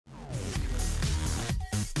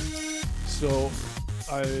So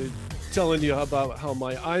I telling you about how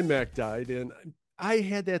my iMac died, and I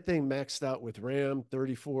had that thing maxed out with RAM,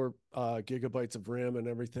 34 gigabytes of RAM and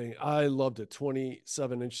everything. I loved it,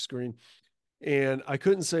 27-inch screen, and I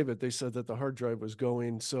couldn't save it. They said that the hard drive was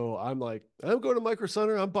going. So I'm like, I'm going to Micro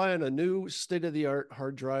Center. I'm buying a new state-of-the-art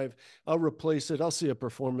hard drive. I'll replace it. I'll see a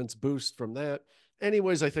performance boost from that.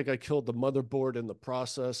 Anyways, I think I killed the motherboard in the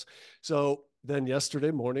process. So then yesterday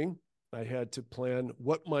morning, I had to plan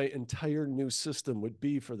what my entire new system would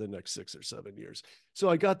be for the next 6 or 7 years. So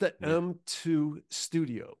I got the Yeah. M2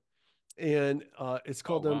 Studio, and it's Oh,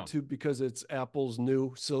 called wow. M2 because it's Apple's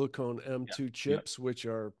new silicone Yeah. M2 Yeah. chips, which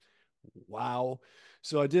are wow.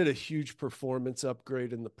 So I did a huge performance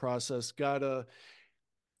upgrade in the process.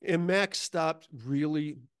 And Mac stopped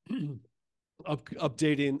really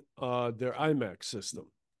updating their iMac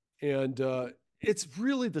system. And it's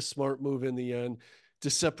really the smart move in the end to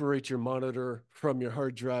separate your monitor from your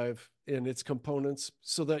hard drive and its components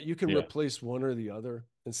so that you can Yeah. replace one or the other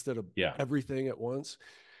instead of Yeah. everything at once. Yeah.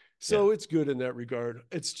 So it's good in that regard.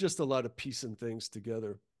 It's just a lot of piecing things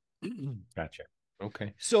together. Gotcha.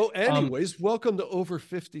 Okay. So, Um, anyways, welcome to Over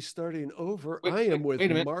 50 Starting Over. wait, I am wait, with wait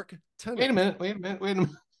a minute. Mark Wait a Tennant. minute. Wait a minute. Wait a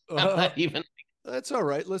minute. I'm Uh, not even. that's all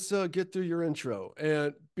right. Let's get through your intro.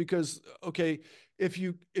 And because okay, if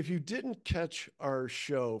you didn't catch our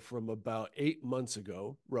show from about 8 months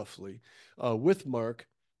ago, roughly, with Mark,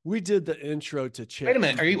 we did the intro to Wait a Chat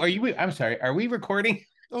minute. GPT. I'm sorry. Are we recording?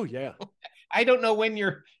 Oh yeah, I don't know when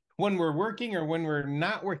we're working or when we're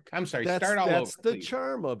not working. I'm sorry. that's Start all over, that's the please.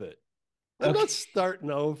 charm of it. I'm not Okay.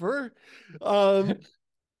 starting over. Um,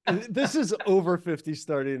 this is Over 50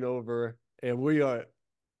 Starting Over, and we are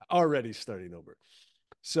already starting over.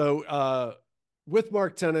 So, with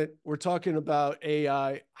Mark Tennant, we're talking about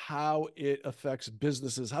AI, how it affects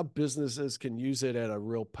businesses, how businesses can use it at a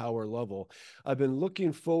real power level. I've been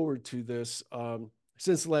looking forward to this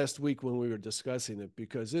since last week when we were discussing it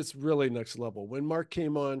because it's really next level. When Mark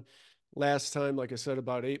came on last time, like I said,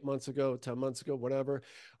 about 8 months ago, 10 months ago, whatever,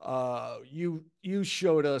 you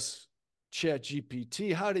showed us Chat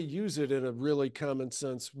GPT, how to use it in a really common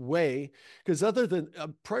sense way. Because other than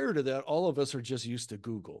prior to that, all of us are just used to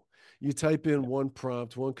Google. You type in one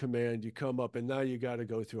prompt, one command, you come up, and now you got to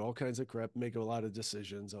go through all kinds of crap, make a lot of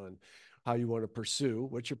decisions on how you want to pursue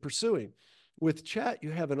what you're pursuing. With chat, you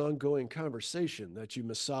have an ongoing conversation that you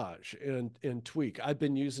massage and tweak. I've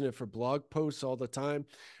been using it for blog posts all the time.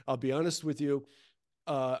 I'll be honest with you,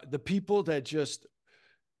 the people that just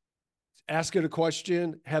ask it a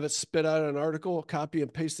question, have it spit out an article, copy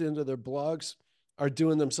and paste it into their blogs, are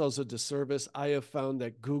doing themselves a disservice. I have found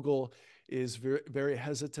that Google is very, very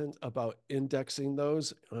hesitant about indexing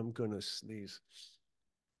those. I'm going to sneeze.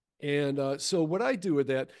 And so what I do with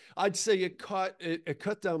that, I'd say it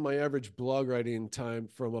cut down my average blog writing time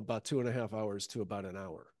from about 2.5 hours to about an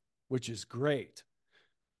hour, which is great.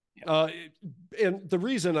 Yeah. Uh, and the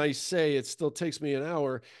reason I say it still takes me an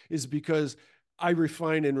hour is because I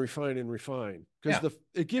refine and refine and refine because Yeah.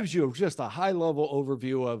 the it gives you just a high level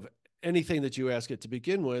overview of anything that you ask it to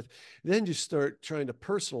begin with. Then you start trying to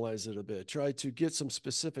personalize it a bit, try to get some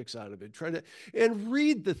specifics out of it, try to and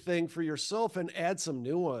read the thing for yourself and add some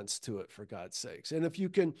nuance to it for God's sakes. And if you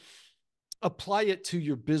can apply it to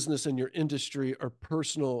your business and your industry or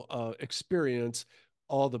personal experience,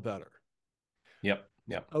 all the better. Yep.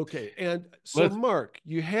 Yep. Okay. And so, Let's. Mark,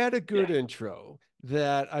 you had a good Yeah. intro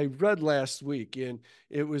that I read last week, and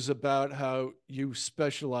it was about how you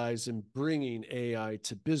specialize in bringing AI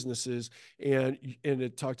to businesses, and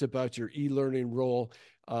it talked about your e-learning role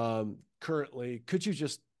currently. Could you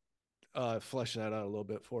just flesh that out a little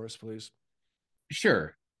bit for us, please?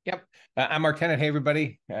 Sure. Yep. I'm Mark Tennant. Hey,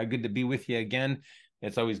 everybody. Good to be with you again.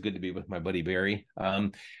 It's always good to be with my buddy Barry.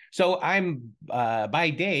 So I'm by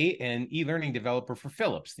day an e-learning developer for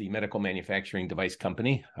Philips, the medical manufacturing device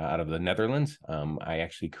company out of the Netherlands. I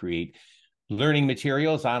actually create learning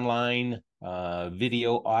materials online,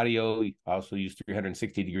 video, audio. We also use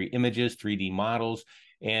 360-degree images, 3D models.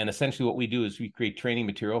 And essentially what we do is we create training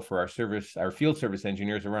material for our field service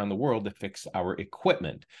engineers around the world to fix our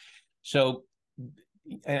equipment. So,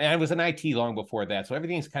 and I was in IT long before that, so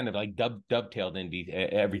everything's kind of like dovetailed into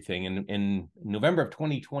everything. And in November of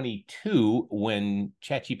 2022, when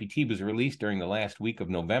ChatGPT was released during the last week of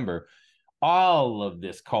November, all of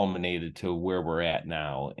this culminated to where we're at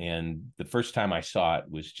now. And the first time I saw it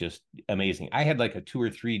was just amazing. I had like a 2 or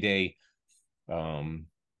 3 day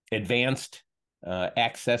advanced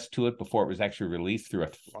access to it before it was actually released through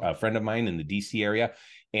a friend of mine in the DC area.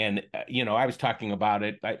 And I was talking about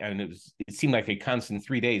it, and it seemed like a constant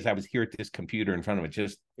 3 days. I was here at this computer in front of it,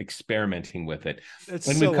 just experimenting with it. It's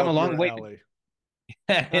And we've so come a up long your way. alley.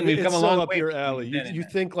 I And mean, we've come it's a so long up way your alley. between You then and you now.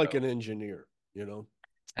 think like So, an engineer, you know?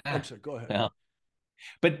 I'm sorry, go ahead. well,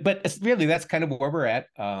 but it's really that's kind of where we're at.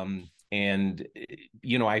 And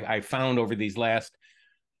I found over these last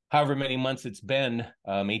however many months it's been,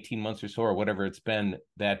 18 months or so, or whatever it's been,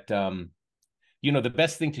 that the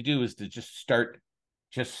best thing to do is to just start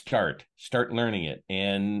learning it.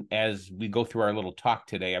 And as we go through our little talk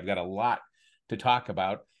today, I've got a lot to talk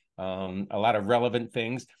about, a lot of relevant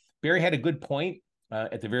things. Barry had a good point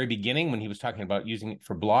at the very beginning when he was talking about using it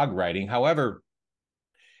for blog writing. However,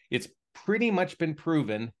 it's pretty much been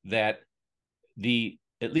proven that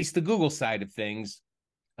at least the Google side of things,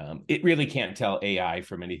 it really can't tell AI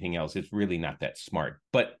from anything else. It's really not that smart.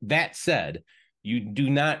 But that said, you do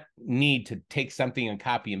not need to take something and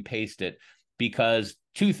copy and paste it, because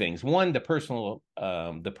two things. One, the personal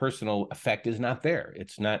effect is not there.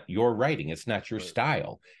 It's not your writing. It's not your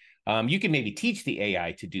style. You can maybe teach the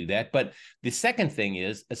AI to do that. But the second thing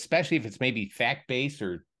is, especially if it's maybe fact-based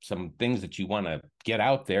or some things that you want to get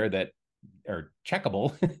out there that are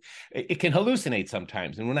checkable, it can hallucinate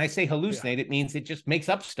sometimes. And when I say hallucinate, it means it just makes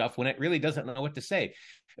up stuff when it really doesn't know what to say.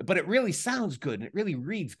 But it really sounds good and it really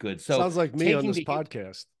reads good. So sounds like me on this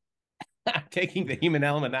podcast. Taking the human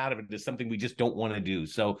element out of it is something we just don't want to do.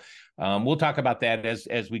 So we'll talk about that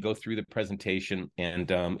as we go through the presentation.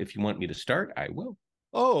 And if you want me to start, I will.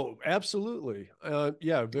 Oh, absolutely.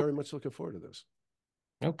 Yeah, very much looking forward to this.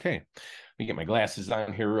 Okay. Let me get my glasses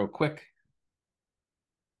on here real quick.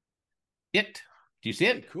 Do you see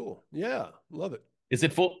it? Cool. Yeah, love it. Is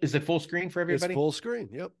it full screen for everybody? It's full screen.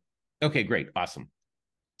 Yep. Okay, great. Awesome.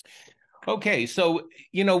 Okay, so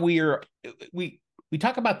we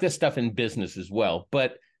talk about this stuff in business as well,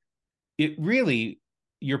 but it really,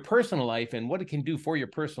 your personal life and what it can do for your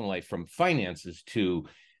personal life, from finances to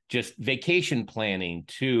just vacation planning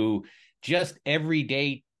to just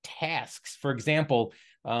everyday tasks. For example,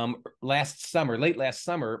 late last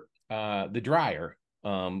summer, the dryer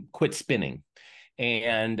quit spinning.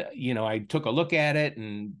 And, I took a look at it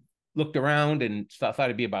and looked around and thought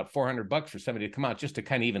it'd be about $400 for somebody to come out just to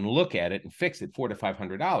kind of even look at it and fix it, $400 to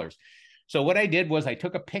 $500. So what I did was I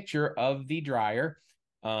took a picture of the dryer,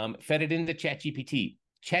 fed it into ChatGPT.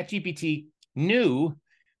 ChatGPT knew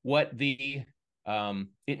what the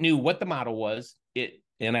model was.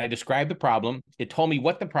 And I described the problem. It told me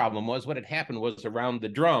what the problem was. What had happened was around the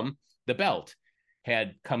drum, the belt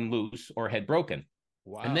had come loose or had broken.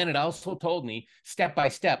 Wow. And then it also told me step by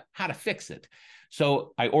step how to fix it.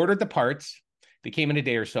 So I ordered the parts. They came in a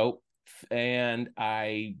day or so. And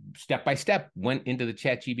I step by step went into the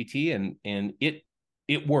ChatGPT and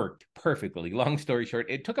it worked perfectly. Long story short,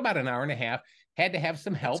 it took about an hour and a half. Had to have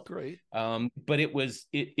some help. That's great. But it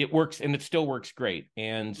works, and it still works great.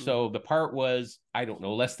 And so the part was, I don't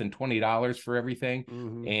know, less than $20 for everything.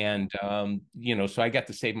 Mm-hmm. And so I got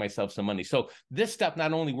to save myself some money. So this stuff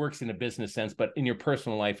not only works in a business sense, but in your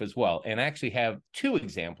personal life as well. And I actually have two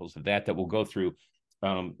examples of that we'll go through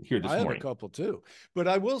here this morning. I have a couple too, but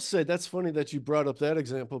I will say that's funny that you brought up that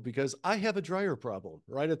example, because I have a dryer problem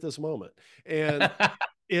right at this moment. And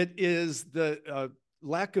it is the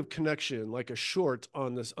lack of connection, like a short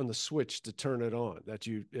on the switch to turn it on,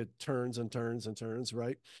 it turns and turns and turns,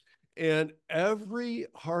 right? And every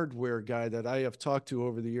hardware guy that I have talked to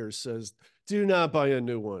over the years says, do not buy a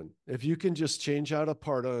new one. If you can just change out a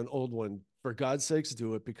part on an old one, for God's sakes,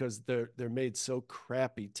 do it, because they're made so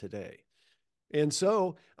crappy today. And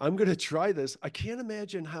so I'm going to try this. I can't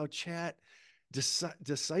imagine how Chat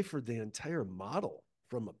deciphered the entire model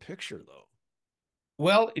from a picture, though.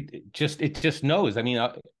 Well, it just knows. I mean,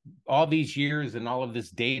 all these years and all of this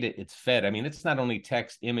data it's fed. I mean, it's not only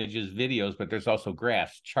text, images, videos, but there's also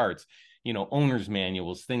graphs, charts, owner's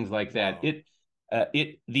manuals, things like that. Wow.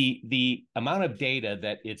 The amount of data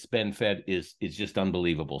that it's been fed is just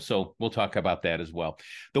unbelievable. So we'll talk about that as well.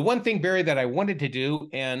 The one thing, Barry, that I wanted to do,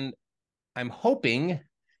 and I'm hoping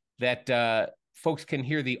that folks can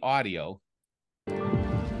hear the audio.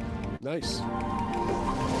 Nice.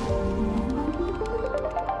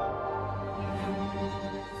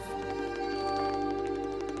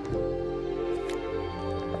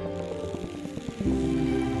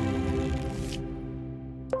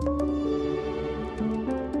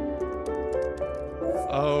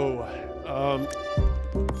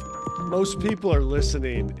 Most people are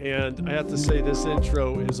listening, and I have to say this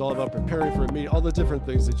intro is all about preparing for a meeting, all the different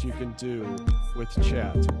things that you can do with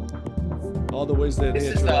Chat, all the ways that this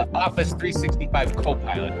is the Office 365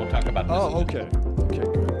 Copilot. We'll talk about this. Oh, okay,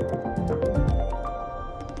 good.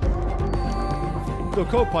 So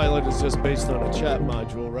Copilot is just based on a chat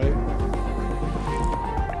module, right?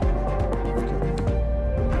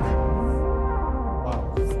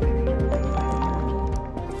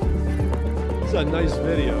 is a nice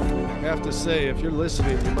video. I have to say, if you're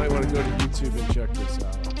listening, you might want to go to YouTube and check this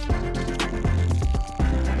out.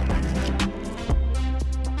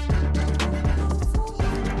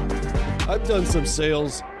 I've done some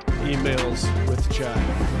sales emails with chat.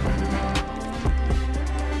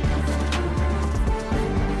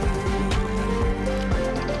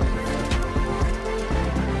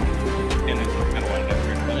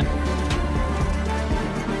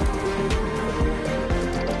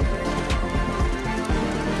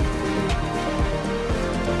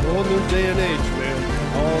 Whole new day and age, man.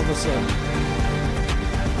 All of a sudden.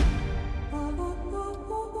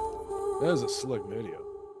 That was a slick video.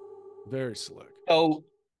 Very slick. So,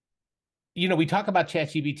 we talk about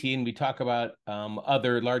ChatGPT and we talk about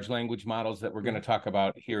other large language models that we're going to talk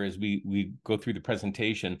about here as we go through the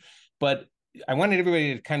presentation. But I wanted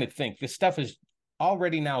everybody to kind of think this stuff is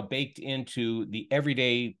already now baked into the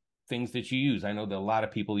everyday things that you use. I know that a lot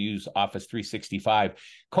of people use Office 365.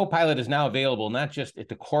 Copilot is now available not just at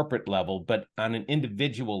the corporate level, but on an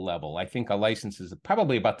individual level. I think a license is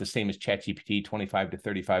probably about the same as ChatGPT, $25 to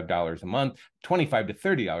 $35 a month, $25 to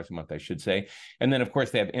 $30 a month, I should say. And then, of course,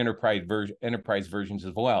 they have enterprise versions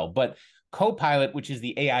as well. But Copilot, which is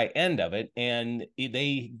the AI end of it, and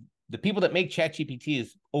the people that make ChatGPT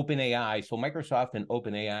is OpenAI. So Microsoft and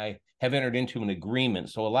OpenAI have entered into an agreement.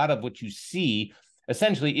 So a lot of what you see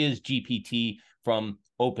essentially is GPT from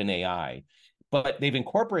OpenAI, but they've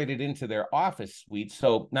incorporated into their Office suite.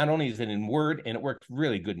 So not only is it in Word, and it works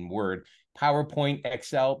really good in Word, PowerPoint,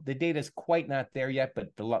 Excel, the data is quite not there yet,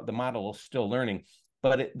 but the model is still learning.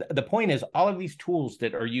 But the point is, all of these tools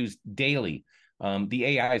that are used daily, the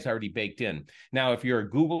AI is already baked in. Now, if you're a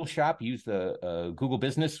Google shop, use the Google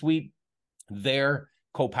Business Suite. Their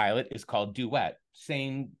Copilot is called Duet.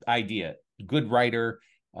 Same idea, good writer.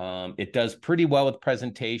 It does pretty well with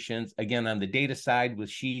presentations. Again, on the data side with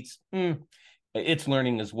Sheets, it's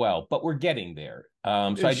learning as well, but we're getting there.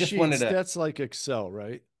 So I just wanted to. That's like Excel,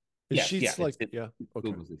 right? Sheets like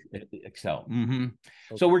okay. Excel. Mm-hmm.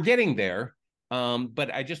 Okay. So we're getting there.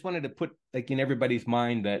 But I just wanted to put in everybody's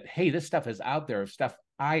mind that, hey, this stuff is out there, stuff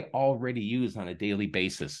I already use on a daily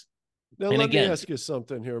basis. Now, let me ask you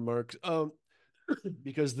something here, Mark,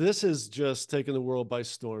 because this has just taken the world by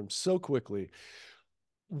storm so quickly.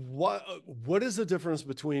 What is the difference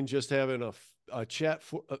between just having a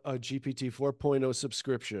GPT 4.0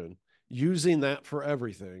 subscription, using that for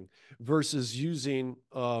everything, versus using,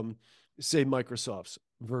 say, Microsoft's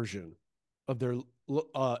version of their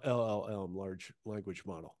LLM, large language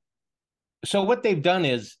model? So what they've done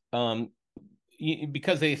is,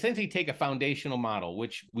 because they essentially take a foundational model,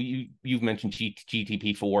 which you've mentioned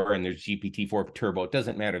GPT-4 and there's GPT-4 Turbo. It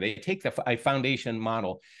doesn't matter. They take a foundation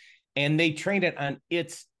model and they train it on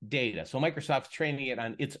its data. So Microsoft's training it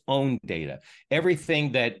on its own data.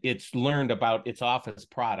 Everything that it's learned about its Office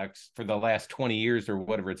products for the last 20 years or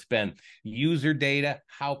whatever it's been, user data,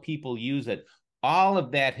 how people use it, all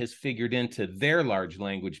of that has figured into their large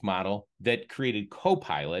language model that created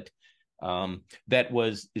Copilot.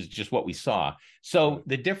 Is just what we saw. So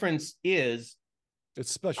the difference is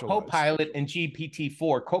it's special. Copilot and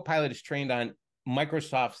GPT-4. Copilot is trained on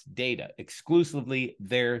Microsoft's data, exclusively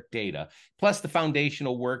their data, plus the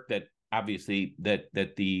foundational work that obviously that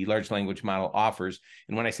the large language model offers.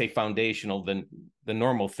 And when I say foundational, then the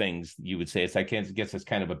normal things you would say, I guess it's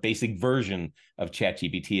kind of a basic version of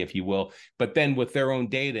ChatGPT, if you will. But then with their own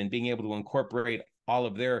data and being able to incorporate all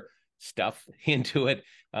of their stuff into it,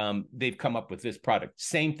 they've come up with this product.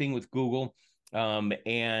 Same thing with Google.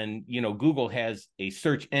 And Google has a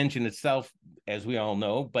search engine itself, as we all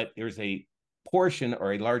know, but there's a portion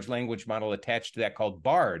or a large language model attached to that called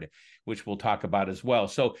Bard, which we'll talk about as well.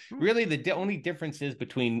 So really the only difference is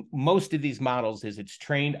between most of these models is it's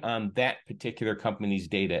trained on that particular company's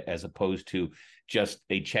data as opposed to just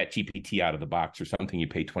a ChatGPT out of the box or something you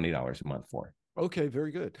pay $20 a month for. Okay,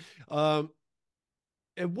 very good.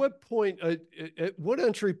 At what point, at what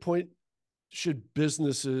entry point should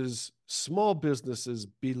small businesses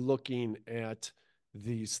be looking at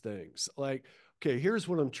these things? Like, okay, here's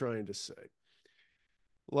what I'm trying to say.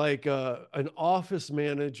 Like an office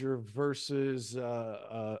manager versus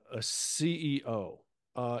a CEO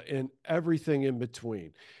and everything in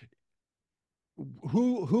between.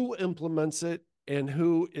 Who implements it and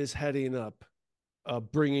who is heading up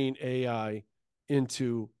bringing AI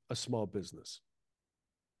into a small business?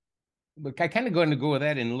 But I kind of going to go with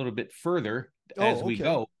that in a little bit further as we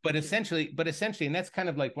go. But essentially, and that's kind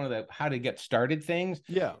of like one of the how to get started things.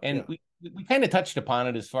 Yeah. And we kind of touched upon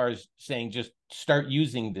it as far as saying just start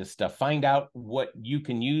using this stuff. Find out what you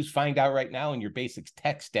can use. Find out right now in your basics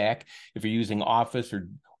tech stack if you're using Office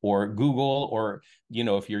or Google, or,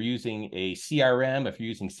 if you're using a CRM, if you're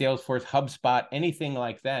using Salesforce, HubSpot, anything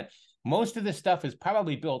like that, most of this stuff is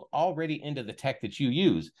probably built already into the tech that you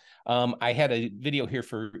use. I had a video here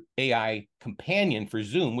for AI Companion for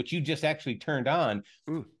Zoom, which you just actually turned on.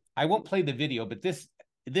 I won't play the video, but this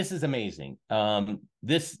is amazing.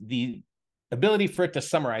 The ability for it to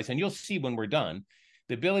summarize, and you'll see when we're done,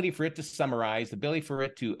 the ability for it to summarize, the ability for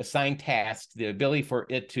it to assign tasks, the ability for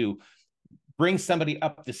it to bring somebody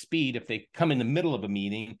up to speed if they come in the middle of a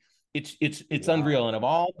meeting. It's wow. Unreal. And of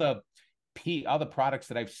all the products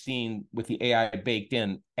that I've seen with the AI baked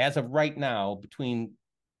in, as of right now, between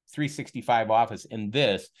 365 Office and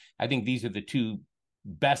this, I think these are the two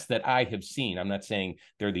best that I have seen. I'm not saying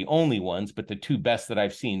they're the only ones, but the two best that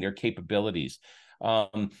I've seen, their capabilities. So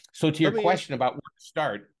to your question about where to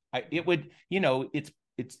start, it would,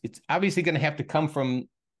 it's obviously going to have to come from,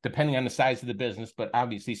 depending on the size of the business, but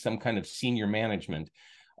obviously some kind of senior management.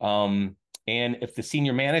 And if the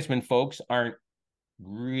senior management folks don't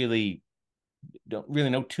really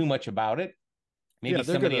know too much about it, maybe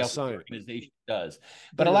somebody else in the organization does.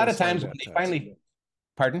 But a lot of times when they finally,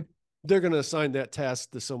 pardon? They're going to assign that task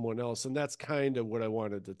to someone else. And that's kind of what I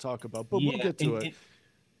wanted to talk about, but we'll get to it.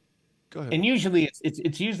 Go ahead. And usually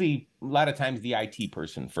it's usually a lot of times the IT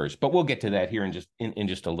person first, but we'll get to that here in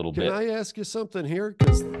just a little bit. Can I ask you something here?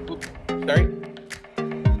 Sorry.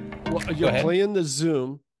 Well, you're playing the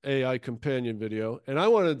Zoom AI Companion video, and I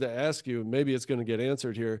wanted to ask you, maybe it's going to get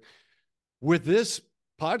answered here, with this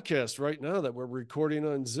podcast right now that we're recording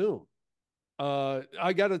on Zoom.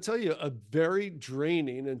 I got to tell you, a very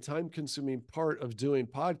draining and time-consuming part of doing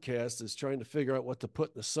podcasts is trying to figure out what to put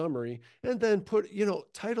in the summary, and then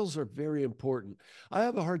titles are very important. I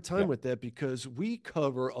have a hard time with that because we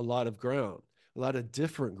cover a lot of ground, a lot of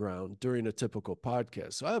different ground during a typical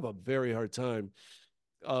podcast. So I have a very hard time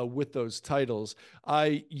with those titles.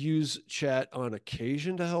 I use chat on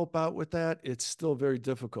occasion to help out with that. It's still very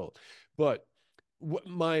difficult. But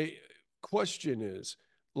my question is,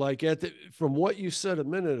 like from what you said a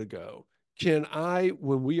minute ago, can I,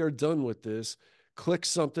 when we are done with this, click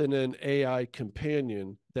something in AI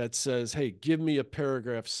Companion that says, hey, give me a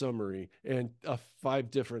paragraph summary and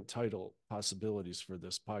 5 different title possibilities for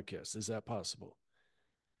this podcast? Is that possible?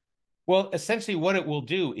 Well, essentially what it will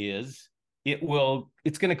do is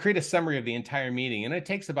it's going to create a summary of the entire meeting, and it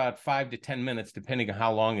takes about 5 to 10 minutes, depending on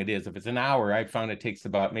how long it is. If it's an hour, I've found it takes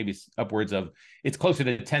about maybe upwards of, it's closer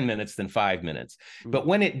to 10 minutes than 5 minutes. Mm-hmm. But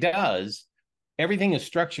when it does, everything is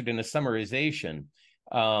structured in a summarization.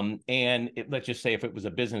 And let's just say if it was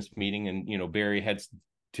a business meeting and, Barry had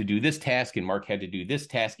to do this task and Mark had to do this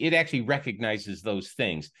task, it actually recognizes those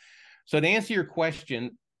things. So to answer your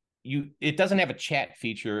question, it doesn't have a chat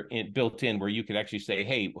feature built in where you could actually say,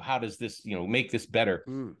 hey, how does this, make this better?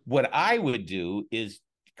 What I would do is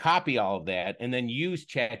copy all of that and then use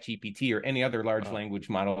ChatGPT or any other large language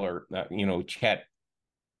model or, chat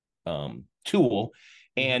tool,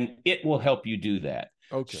 and it will help you do that.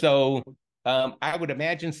 Okay. So I would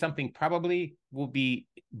imagine something probably will be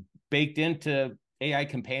baked into AI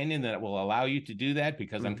Companion that will allow you to do that,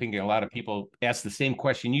 because I'm thinking a lot of people ask the same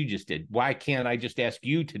question you just did. Why can't I just ask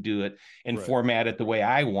you to do it and format it the way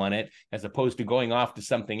I want it, as opposed to going off to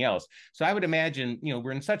something else? So I would imagine,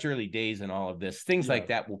 we're in such early days in all of this. Things like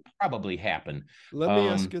that will probably happen. Let me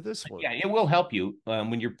ask you this one. Yeah, it will help you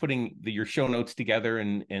when you're putting your show notes together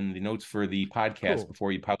and the notes for the podcast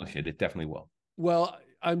before you publish it. It definitely will. Well,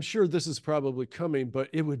 I'm sure this is probably coming, but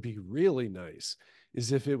it would be really nice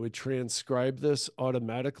is if it would transcribe this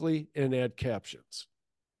automatically and add captions.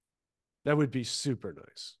 That would be super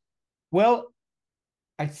nice. Well,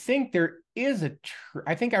 I think there is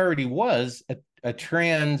I think I already was a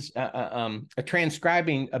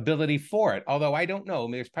transcribing ability for it. Although I don't know,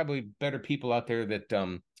 there's probably better people out there that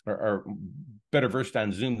are better versed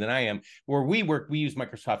on Zoom than I am. Where we work, we use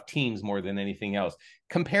Microsoft Teams more than anything else.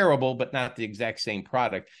 Comparable, but not the exact same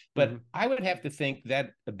product. But I would have to think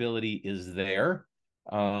that ability is there.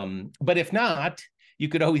 But if not, you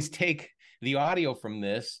could always take the audio from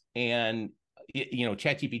this and,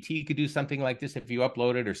 ChatGPT could do something like this if you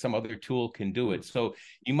upload it, or some other tool can do it. So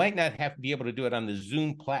you might not have to be able to do it on the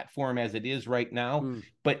Zoom platform as it is right now,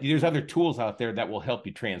 but there's other tools out there that will help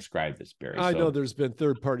you transcribe this, Barry. I know there's been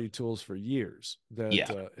third-party tools for years that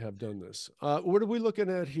have done this. What are we looking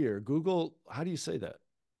at here? Google, how do you say that?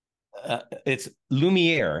 It's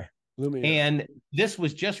Lumiere. And this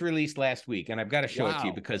was just released last week, and I've got to show it to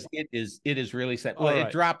you because it is really set. Well,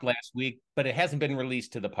 it dropped last week, but it hasn't been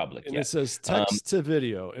released to the public yet. It says text to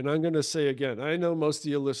video, and I'm going to say again, I know most of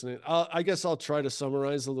you listening. I guess I'll try to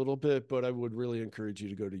summarize a little bit, but I would really encourage you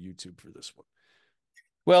to go to YouTube for this one.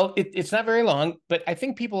 Well, it's not very long, but I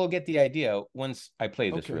think people will get the idea once I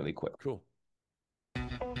play this Okay, really quick. cool. Okay,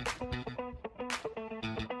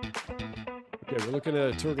 we're looking at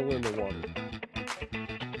a turtle in the water.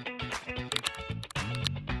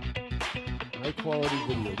 High quality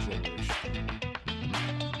video generation.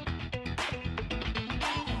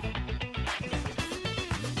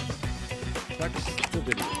 Text to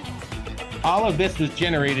video. All of this was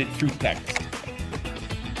generated through text.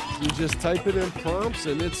 You just type it in prompts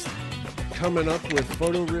and it's coming up with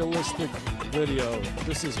photorealistic video.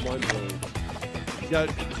 This is mind blowing. You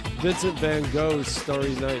got Vincent Van Gogh's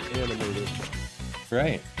Starry Night animated.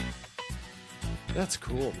 Right. That's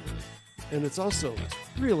cool, man. And it's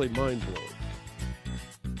really mind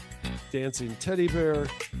blowing. Dancing teddy bear,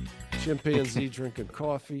 chimpanzee drinking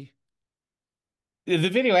coffee. The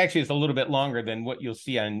video actually is a little bit longer than what you'll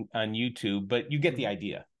see on YouTube, but you get the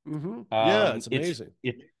idea. Mm-hmm. Yeah, it's amazing.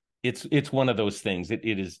 It's one of those things. It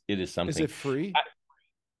is something. Is it free?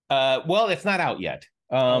 Well, it's not out yet.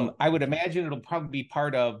 I would imagine it'll probably be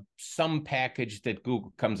part of some package that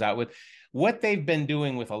Google comes out with. What they've been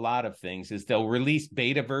doing with a lot of things is they'll release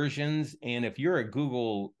beta versions. And if you're a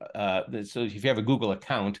Google, so if you have a Google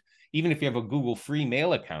account, even if you have a Google free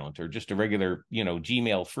mail account or just a regular,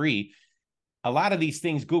 Gmail free, a lot of these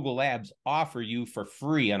things Google Labs offer you for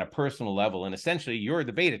free on a personal level. And essentially you're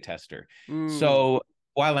the beta tester. So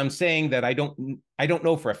while I'm saying that I don't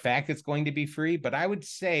know for a fact it's going to be free, but I would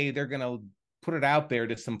say they're going to put it out there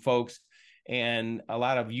to some folks, and a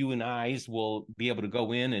lot of you and I's will be able to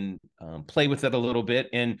go in and play with it a little bit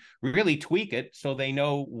and really tweak it so they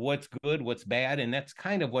know what's good, what's bad. And that's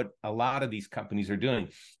kind of what a lot of these companies are doing.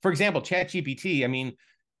 For example, ChatGPT, I mean,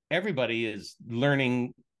 everybody is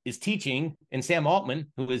teaching, and Sam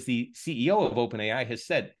Altman, who is the CEO of OpenAI, has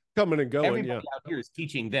said, coming and going, everybody out here is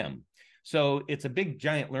teaching them. So it's a big,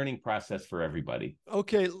 giant learning process for everybody.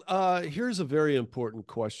 Okay, here's a very important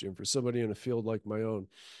question for somebody in a field like my own.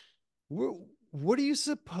 What do you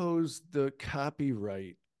suppose the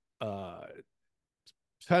copyright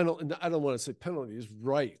penalty? I don't want to say penalties,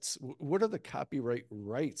 rights. What are the copyright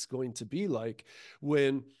rights going to be like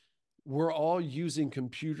when we're all using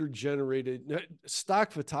computer generated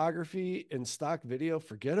stock photography and stock video?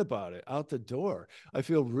 Forget about it, out the door. I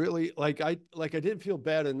feel really like I didn't feel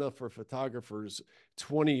bad enough for photographers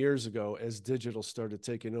 20 years ago as digital started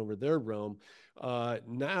taking over their realm.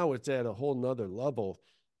 Now it's at a whole nother level.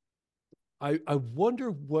 I wonder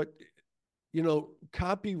what,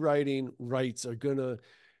 copywriting rights are going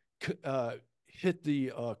to hit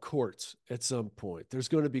the courts at some point. There's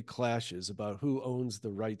going to be clashes about who owns the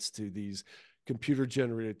rights to these computer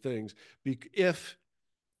generated things. If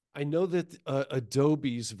I know that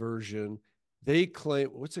Adobe's version, they claim,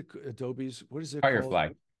 Adobe's, what is it Firefly.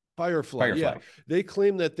 called? Firefly. Yeah. They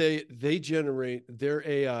claim that they generate their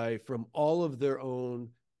AI from all of their own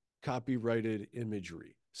copyrighted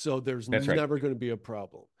imagery. So there's never going to be a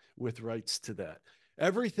problem with rights to that.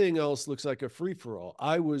 Everything else looks like a free-for-all.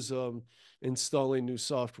 I was installing new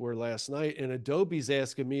software last night, and Adobe's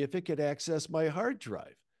asking me if it could access my hard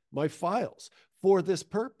drive, my files, for this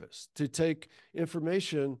purpose, to take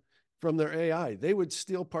information from their AI. They would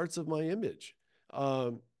steal parts of my image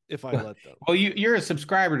if I let them. Well, you're a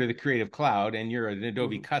subscriber to the Creative Cloud, and you're an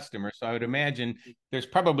Adobe customer, so I would imagine there's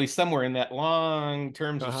probably somewhere in that long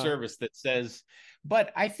terms of service that says,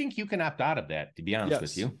 but I think you can opt out of that, to be honest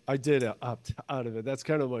with you. I did opt out of it. That's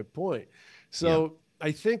kind of my point. So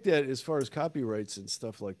I think that as far as copyrights and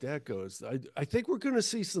stuff like that goes, I think we're going to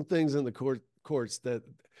see some things in the courts that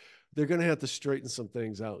they're going to have to straighten some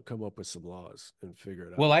things out, come up with some laws and figure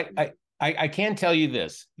it out. Well, I can tell you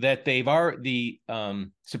this, that the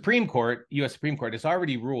Supreme Court, U.S. Supreme Court, has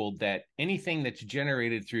already ruled that anything that's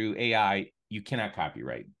generated through AI, you cannot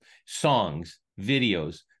copyright. Songs,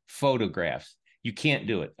 videos, photographs, you can't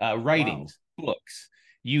do it. Writings, books.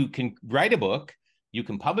 You can write a book, you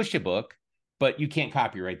can publish a book, but you can't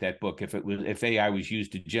copyright that book if AI was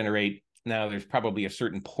used to generate. Now, there's probably a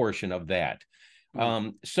certain portion of that.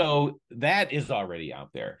 So that is already out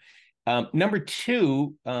there. Number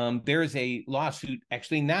two, there's a lawsuit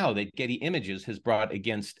actually now that Getty Images has brought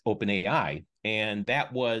against OpenAI, and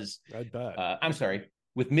that was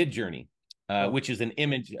with Midjourney, which is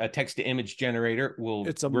a text-to-image generator. We're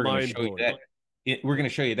going to show you that. We're going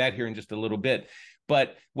to show you that here in just a little bit.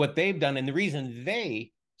 But what they've done, and the reason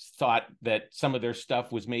they thought that some of their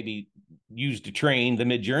stuff was maybe used to train the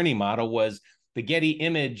Midjourney model, was the Getty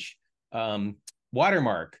image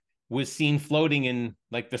watermark was seen floating in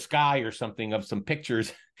like the sky or something of some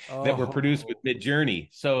pictures that were produced with Midjourney.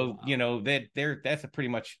 So, that's a pretty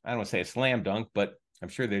much, I don't want to say a slam dunk, but I'm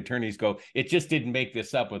sure the attorneys go, it just didn't make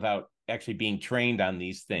this up without actually being trained on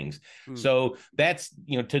these things. Mm. So that's,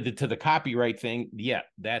 to the copyright thing. Yeah,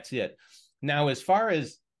 that's it. Now, as far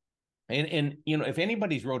as, and if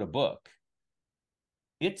anybody's wrote a book,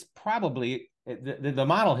 it's probably the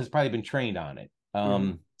model has probably been trained on it.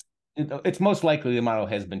 It's most likely the model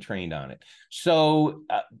has been trained on it. So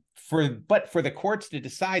for the courts to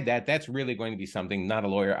decide that, that's really going to be something, not a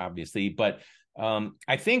lawyer, obviously, but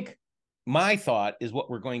I think my thought is what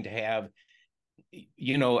we're going to have.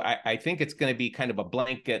 I think it's going to be kind of a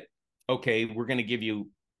blanket. Okay, we're going to give you,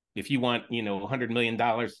 if you want, $100 million,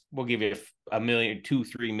 we'll give you $1 million,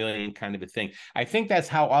 2-3 million kind of a thing. I think that's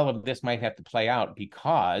how all of this might have to play out,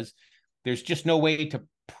 because there's just no way to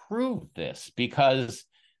prove this because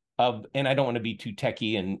of, and I don't want to be too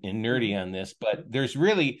techie and nerdy on this, but there's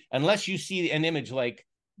really, unless you see an image like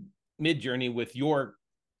Midjourney with your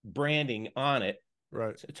branding on it,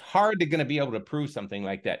 right, it's hard to going to be able to prove something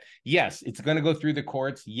like that. Yes, it's going to go through the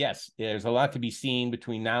courts. Yes, there's a lot to be seen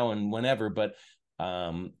between now and whenever, but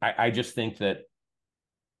I just think that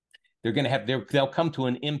they're going to have, they'll come to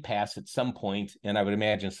an impasse at some point, and I would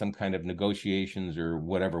imagine some kind of negotiations or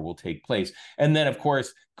whatever will take place. And then, of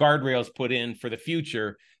course, guardrails put in for the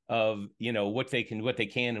future of what they can and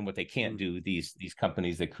what they can't do. These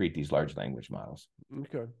companies that create these large language models.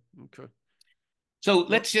 Okay. So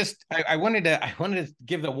let's just. I wanted to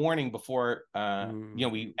give the warning before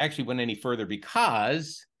we actually went any further,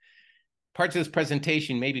 because parts of this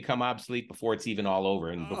presentation may become obsolete before it's even all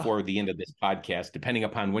over and before the end of this podcast, depending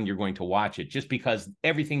upon when you're going to watch it, just because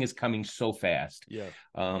everything is coming so fast. Yeah.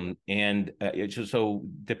 So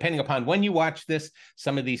depending upon when you watch this,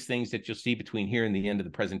 some of these things that you'll see between here and the end of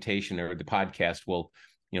the presentation or the podcast will,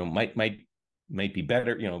 might be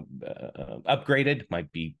better, upgraded, might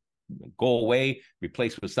be go away,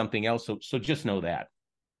 replaced with something else. So just know that.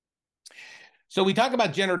 So we talk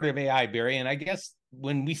about generative AI, Barry, and I guess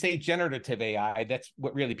when we say generative AI, that's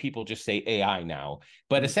what really people just say AI now.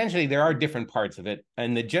 But essentially, there are different parts of it.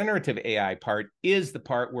 And the generative AI part is the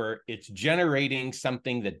part where it's generating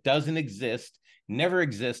something that doesn't exist, never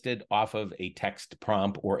existed, off of a text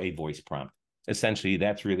prompt or a voice prompt. Essentially,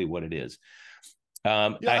 that's really what it is.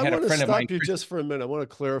 I had a friend of mine. Stop you just for a minute. I want to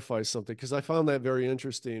clarify something, because I found that very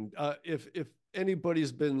interesting. If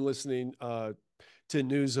anybody's been listening to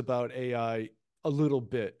news about AI a little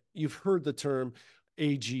bit, you've heard the term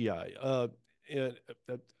AGI,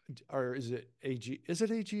 or is it AG? Is it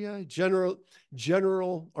AGI?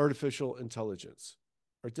 General Artificial Intelligence,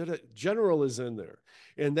 or general is in there,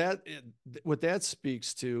 and what that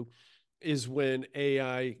speaks to is when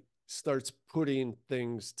AI starts putting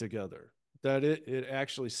things together, that it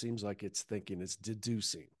actually seems like it's thinking, it's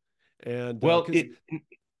deducing, and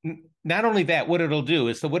not only that, what it'll do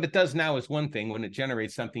is, so what it does now is one thing when it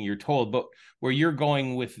generates something you're told, but where you're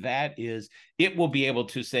going with that is it will be able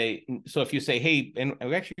to say, so if you say, hey, and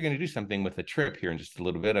I'm actually going to do something with a trip here in just a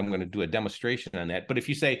little bit, I'm going to do a demonstration on that. But if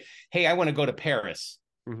you say, hey, I want to go to Paris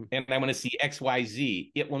and I want to see XYZ,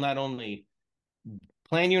 it will not only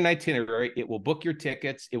plan you an itinerary, it will book your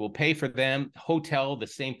tickets, it will pay for them, hotel, the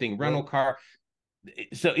same thing, rental car.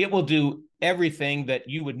 So it will do everything that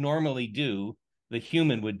you would normally do, the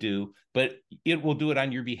human would do, but it will do it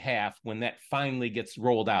on your behalf when that finally gets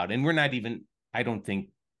rolled out. And we're not even, I don't think,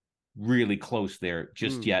 really close there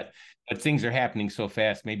just yet, but things are happening so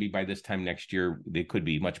fast. Maybe by this time next year, they could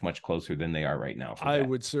be much, much closer than they are right now. I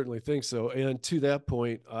would certainly think so. And to that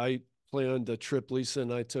point, I planned a trip. Lisa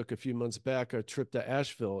and I took a few months back a trip to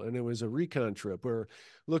Asheville, and it was a recon trip. We're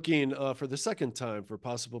looking for the second time for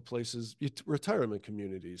possible places, retirement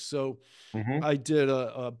communities. So I did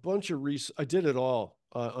a bunch of I did it all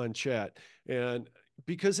on chat, and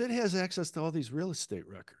because it has access to all these real estate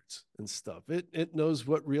records and stuff, it knows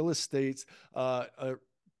what real estate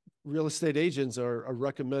agents are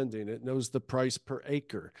recommending. It knows the price per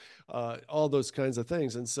acre, all those kinds of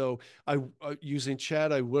things. And so using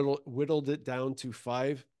chat, I whittled it down to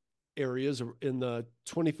 5 areas in the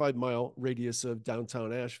 25-mile radius of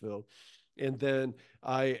downtown Asheville. And then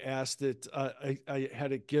I asked it, I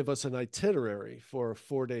had it give us an itinerary for a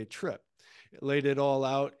 4-day trip. It laid it all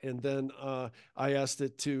out. And then I asked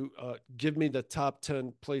it to give me the top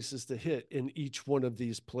 10 places to hit in each one of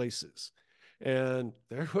these places. And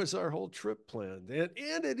there was our whole trip planned. And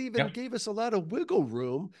it even gave us a lot of wiggle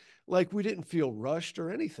room. Like, we didn't feel rushed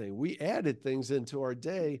or anything. We added things into our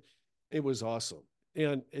day. It was awesome.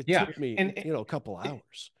 And it took me, a couple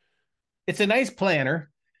hours. It's a nice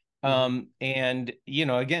planner. And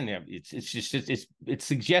again, it's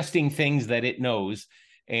suggesting things that it knows.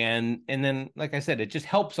 And then, like I said, it just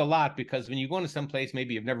helps a lot, because when you go into some place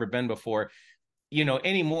maybe you've never been before,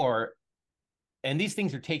 anymore, and these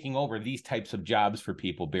things are taking over these types of jobs for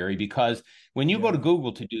people, Barry, because when you go to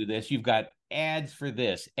Google to do this, you've got ads for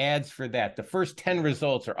this, ads for that. The first 10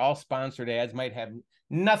 results are all sponsored ads, might have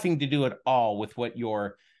nothing to do at all with what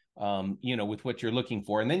you're with what you're looking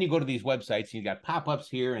for. And then you go to these websites and you got pop-ups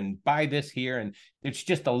here and buy this here. And it's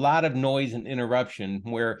just a lot of noise and interruption,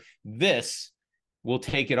 where this will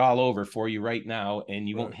take it all over for you right now, and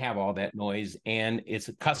you won't have all that noise, and it's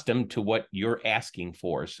accustomed to what you're asking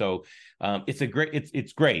for. So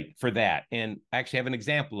it's great for that. And I actually have an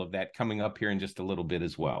example of that coming up here in just a little bit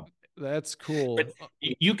as well. That's cool. But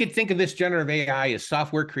you could think of this generative AI as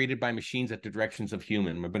software created by machines at the directions of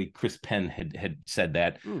human. My buddy Chris Penn had said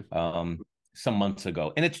that some months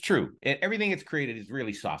ago, and it's true. Everything it's created is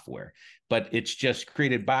really software, but it's just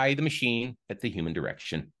created by the machine at the human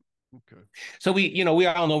direction. Okay. So we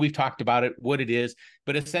all know, we've talked about it, what it is,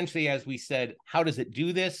 but essentially, as we said, how does it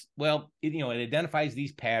do this? Well, it identifies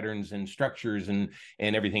these patterns and structures and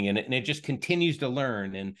everything in it, and it just continues to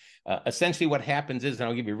learn. And essentially what happens is, and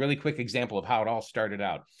I'll give you a really quick example of how it all started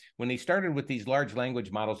out. When they started with these large language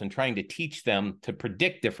models and trying to teach them to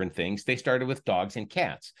predict different things, they started with dogs and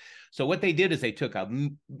cats. So what they did is they took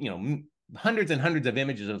hundreds and hundreds of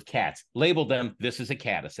images of cats, labeled them, this is a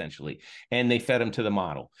cat, essentially, and they fed them to the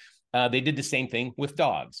model. They did the same thing with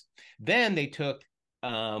dogs. Then they took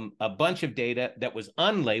a bunch of data that was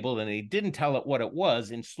unlabeled, and they didn't tell it what it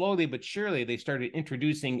was. And slowly but surely, they started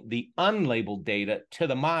introducing the unlabeled data to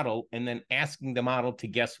the model, and then asking the model to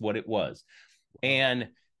guess what it was. And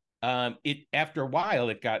after a while,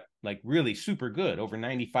 it got like really super good, over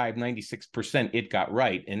 95, 96%. It got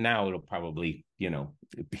right. And now it'll probably, be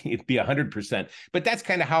 100%. But that's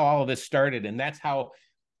kind of how all of this started. And that's how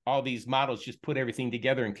all these models just put everything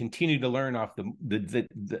together and continue to learn off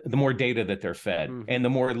the more data that they're fed, and the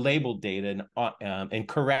more labeled data and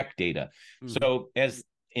correct data. So as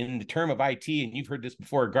in the term of IT, and you've heard this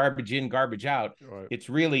before, garbage in, garbage out, it's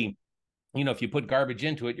really, if you put garbage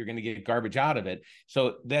into it, you're going to get garbage out of it.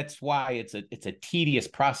 So that's why it's a tedious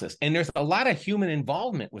process. And there's a lot of human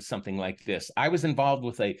involvement with something like this. I was involved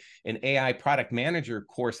with an AI product manager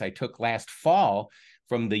course I took last fall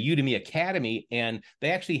from the Udemy Academy, and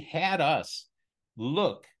they actually had us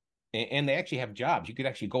look, and they actually have jobs. You could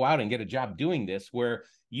actually go out and get a job doing this, where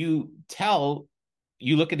you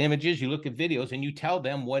look at images, you look at videos, and you tell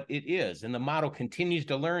them what it is. And the model continues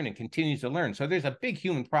to learn and continues to learn. So there's a big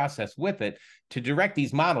human process with it to direct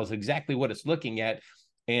these models exactly what it's looking at,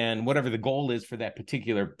 and whatever the goal is for that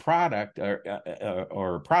particular product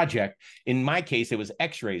or project. In my case, it was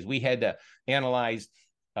X-rays. We had to analyze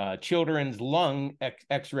children's lung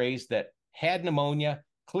X-rays that had pneumonia,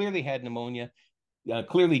 clearly had pneumonia,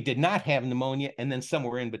 clearly did not have pneumonia, and then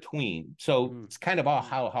somewhere in between. So it's kind of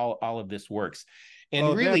how all of this works.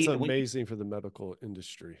 And really, that's amazing for the medical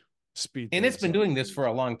industry. Speed. And it's been doing this for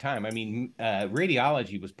a long time. I mean,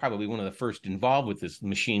 radiology was probably one of the first involved with this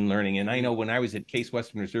machine learning. And I know when I was at Case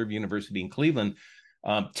Western Reserve University in Cleveland,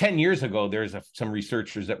 10 years ago, there's some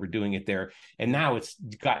researchers that were doing it there, and now it's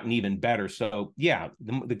gotten even better. So yeah,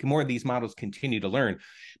 the more these models continue to learn.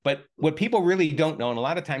 But what people really don't know, and a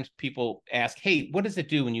lot of times people ask, hey, what does it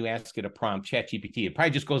do when you ask it a prompt, ChatGPT? It probably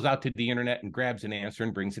just goes out to the internet and grabs an answer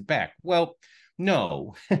and brings it back. Well,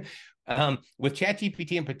 no. With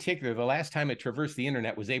ChatGPT in particular, the last time it traversed the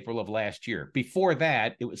internet was April of last year. Before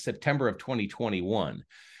that, it was September of 2021.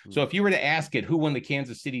 So if you were to ask it who won the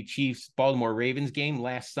Kansas City Chiefs Baltimore Ravens game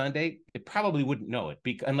last Sunday, it probably wouldn't know it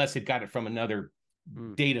unless it got it from another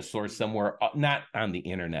data source somewhere, not on the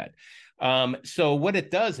internet. So what it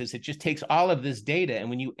does is it just takes all of this data, and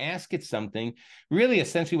when you ask it something, really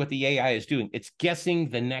essentially what the AI is doing, it's guessing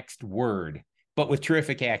the next word, but with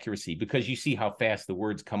terrific accuracy, because you see how fast the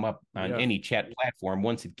words come up on any chat platform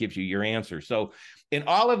once it gives you your answer. So, and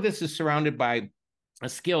all of this is surrounded by a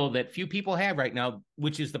skill that few people have right now,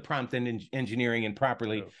 which is the prompt engineering and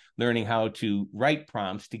properly learning how to write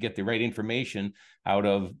prompts to get the right information out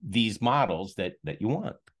of these models that you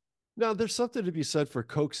want. Now, there's something to be said for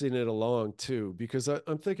coaxing it along too, because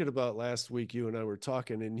I'm thinking about last week, you and I were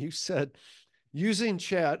talking, and you said using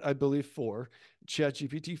ChatGPT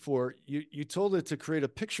 4, you told it to create a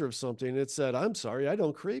picture of something, and it said, I'm sorry, I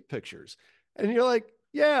don't create pictures. And you're like,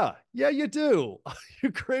 yeah, you do.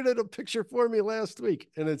 You created a picture for me last week.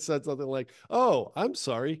 And it said something like, oh, I'm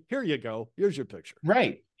sorry. Here you go. Here's your picture.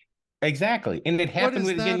 Right. Exactly. And it happened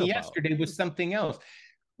again yesterday with something else.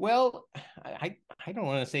 Well, I don't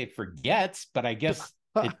want to say it forgets, but I guess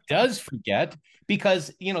it does forget,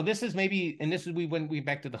 because, this is maybe, and this is, we went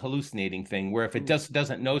back to the hallucinating thing, where if it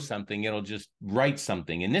doesn't know something, it'll just write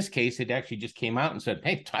something. In this case, it actually just came out and said,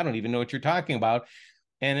 hey, I don't even know what you're talking about.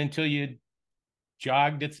 And until you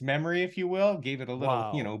jogged its memory, if you will, gave it a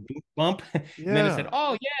little, Wow. boot bump. And then it said, Yeah.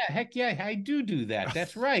 oh, yeah, heck yeah, I do that.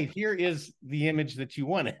 That's right. Here is the image that you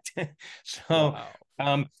wanted. So,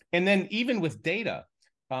 Wow. and then even with data,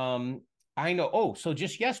 I know, oh, so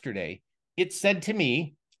just yesterday, it said to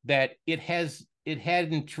me that it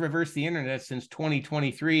hadn't traversed the internet since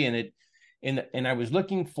 2023, and I was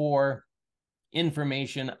looking for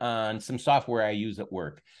information on some software I use at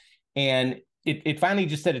work. And it finally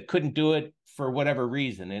just said it couldn't do it for whatever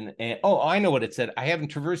reason. And oh, I know what it said. I haven't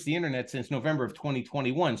traversed the internet since November of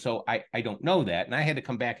 2021. So I don't know that. And I had to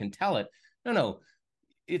come back and tell it, no,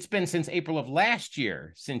 it's been since April of last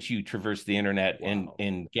year since you traversed the internet Wow.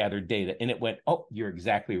 and gathered data. And it went, oh, you're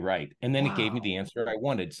exactly right. And then it gave me Wow. the answer I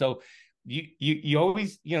wanted. So you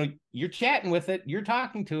always, you're chatting with it, you're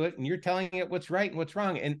talking to it, and you're telling it what's right and what's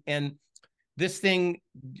wrong. And this thing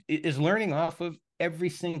is learning off of every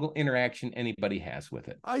single interaction anybody has with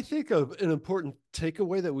it. I think of an important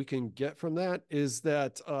takeaway that we can get from that is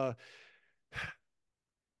that,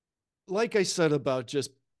 like I said about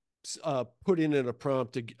just putting in a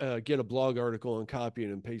prompt to get a blog article and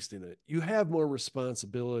copying and pasting it, you have more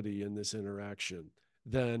responsibility in this interaction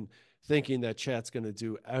than thinking that chat's going to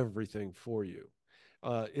do everything for you.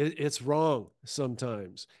 It's wrong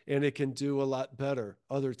sometimes, and it can do a lot better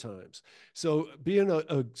other times. So being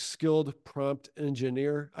a skilled prompt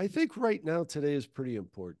engineer, I think right now today is pretty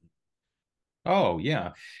important. Oh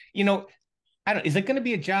yeah, you know, I don't. Is it going to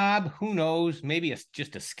be a job? Who knows? Maybe it's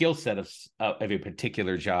just a skill set of a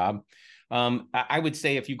particular job. I would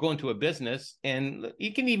say if you go into a business, and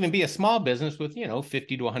you can even be a small business with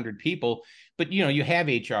 50 to 100 people, but you have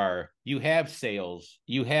HR, you have sales,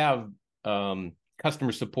 you have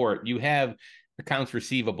customer support, you have accounts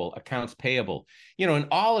receivable, accounts payable. In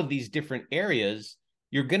all of these different areas,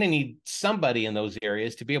 you're going to need somebody in those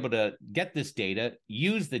areas to be able to get this data,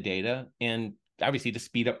 use the data, and obviously to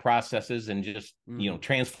speed up processes and just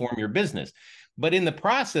transform your business. But in the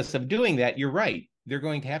process of doing that, you're right, they're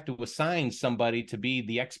going to have to assign somebody to be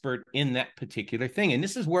the expert in that particular thing. And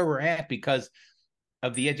this is where we're at because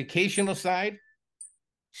of the educational side.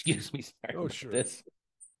 Excuse me, sorry Oh, about sure. this.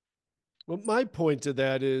 Well, my point to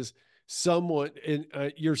that is someone, and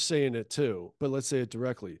you're saying it too, but let's say it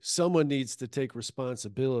directly. Someone needs to take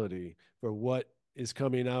responsibility for what is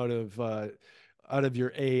coming out of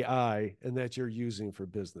your AI and that you're using for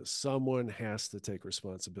business. Someone has to take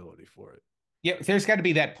responsibility for it. Yeah, there's got to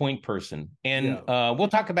be that point person. And Yeah. we'll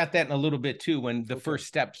talk about that in a little bit too when the Okay. first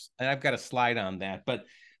steps, and I've got a slide on that, but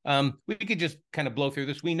we could just kind of blow through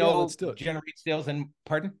this. We Yeah, let's know do it. generate sales and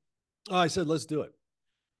pardon? Oh, I said, let's do it.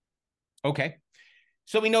 Okay.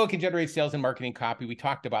 So we know it can generate sales and marketing copy. We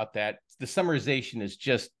talked about that. The summarization is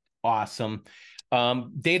just awesome.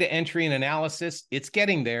 Data entry and analysis, it's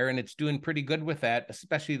getting there and it's doing pretty good with that,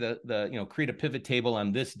 especially the create a pivot table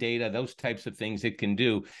on this data, those types of things it can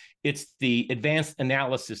do. It's the advanced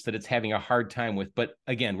analysis that it's having a hard time with. But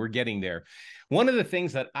again, we're getting there. One of the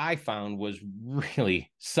things that I found was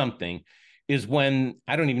really something is when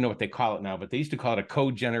I don't even know what they call it now, but they used to call it a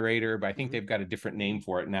code generator, but I think they've got a different name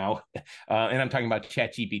for it now. And I'm talking about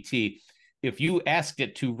ChatGPT. If you asked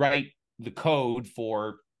it to write the code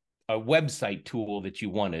for a website tool that you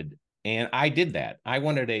wanted, and I did that. I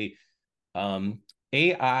wanted a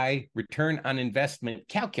AI return on investment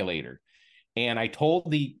calculator, and I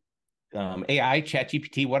told the AI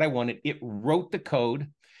ChatGPT what I wanted. It wrote the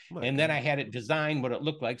code, My and then I God. had it design what it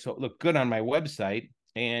looked like, so it looked good on my website.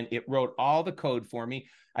 And it wrote all the code for me.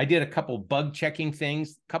 I did a couple bug checking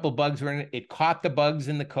things. A couple bugs were in it. It caught the bugs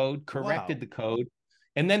in the code, corrected Wow. the code,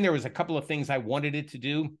 and then there was a couple of things I wanted it to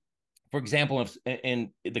do. For example, if and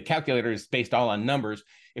the calculator is based all on numbers.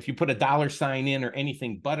 If you put a dollar sign in or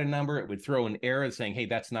anything but a number, it would throw an error saying, "Hey,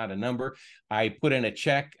 that's not a number." I put in a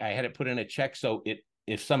check. I had it put in a check so it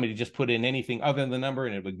if somebody just put in anything other than the number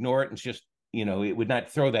and it would ignore it and it's just it would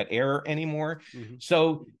not throw that error anymore. Mm-hmm.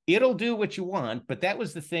 So it'll do what you want, but that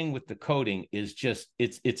was the thing with the coding is just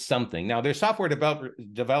it's something. Now there's software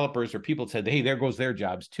developers or people said, hey, there goes their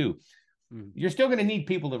jobs too. Mm-hmm. You're still going to need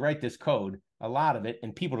people to write this code, a lot of it,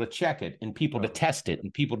 and people to check it, and people to Well, test it,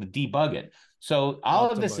 and people to debug it. So all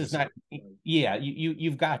of this is optimize not, it. yeah,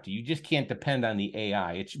 you've got to. You just can't depend on the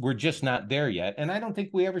AI. We're just not there yet, and I don't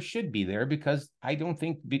think we ever should be there because I don't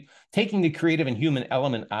think taking the creative and human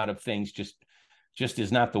element out of things just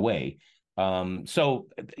is not the way. So I'm glad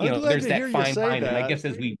there's to hear that you fine say line, and I that. guess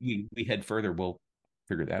as we head further, we'll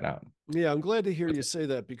figure that out. Yeah, I'm glad to hear you say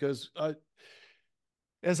that because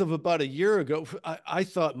as of about a year ago, I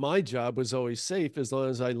thought my job was always safe as long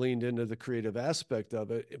as I leaned into the creative aspect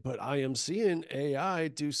of it. But I am seeing AI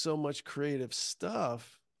do so much creative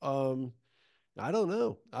stuff. I don't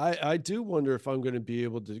know. I do wonder if I'm going to be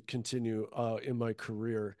able to continue in my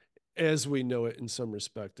career as we know it in some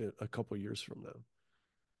respect a couple years from now.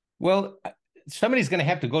 Well, somebody's going to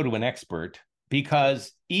have to go to an expert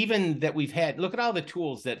because even that we've had, look at all the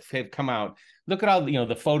tools that have come out. Look at all the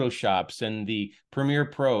Photoshops and the Premiere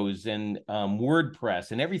Pros and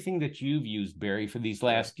WordPress and everything that you've used, Barry, for these Yeah.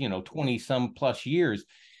 last 20 some plus years.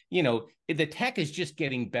 The tech is just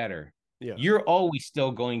getting better. Yeah. You're always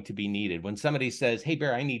still going to be needed. When somebody says, "Hey,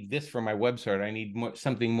 Barry, I need this for my website. I need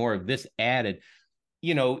something more of this added,"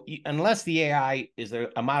 unless the AI is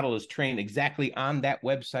a model is trained exactly on that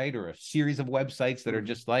website or a series of websites that are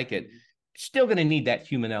just like it, still going to need that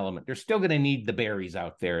human element. They're still going to need the berries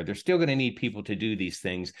out there. They're still going to need people to do these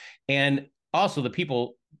things. And also the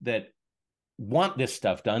people that want this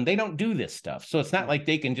stuff done, they don't do this stuff. So it's not like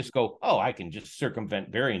they can just go, oh, I can just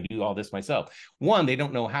circumvent Barry and do all this myself. One, they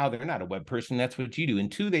don't know how. They're not a web person. That's what you do.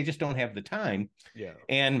 And two, they just don't have the time. Yeah.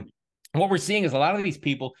 And what we're seeing is a lot of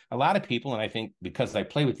people, and I think because I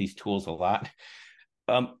play with these tools a lot,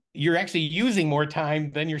 you're actually using more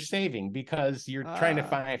time than you're saving because you're trying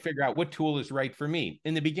to figure out what tool is right for me.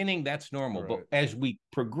 In the beginning, that's normal, but as we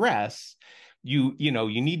progress, you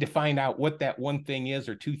need to find out what that one thing is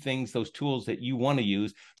or two things, those tools that you want to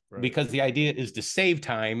use. Right. Because the idea is to save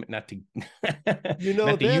time, not to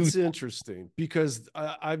not to that's interesting because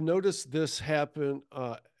I've noticed this happen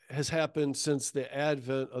has happened since the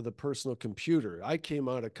advent of the personal computer. I came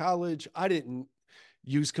out of college. I didn't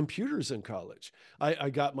use computers in college. I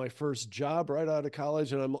got my first job right out of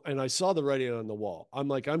college, and I saw the writing on the wall. I'm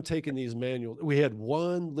like, I'm taking these manual. We had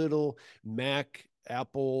one little Mac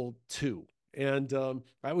Apple II, and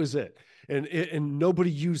that was it. And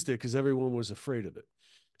nobody used it because everyone was afraid of it.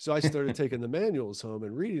 So I started taking the manuals home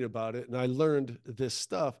and reading about it, and I learned this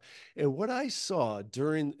stuff. And what I saw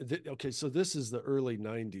so this is the early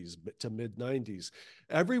 90s to mid 90s.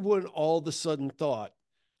 Everyone all of a sudden thought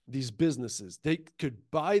these businesses, they could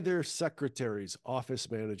buy their secretaries, office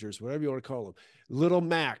managers, whatever you want to call them, little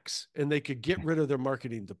Macs, and they could get rid of their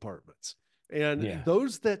marketing departments. And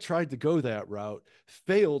those that tried to go that route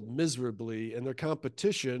failed miserably, and their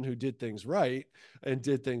competition, who did things right and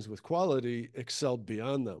did things with quality, excelled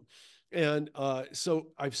beyond them. And so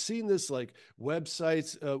I've seen this like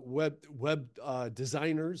websites, web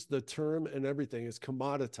designers, the term and everything is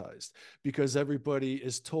commoditized because everybody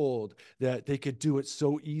is told that they could do it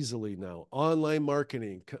so easily now. Online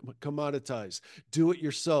marketing, commoditized, do it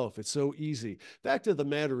yourself. It's so easy. Fact of the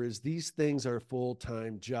matter is these things are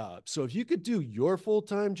full-time jobs. So if you could do your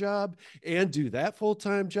full-time job and do that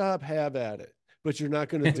full-time job, have at it, but you're not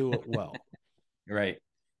going to do it well. Right.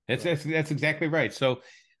 That's exactly right. So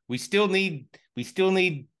we still need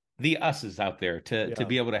the us's out there to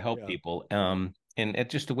be able to help people. And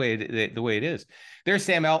it's just the way it is. There's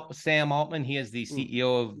Sam Altman. He is the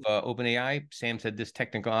CEO of OpenAI. Sam said this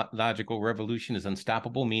technological revolution is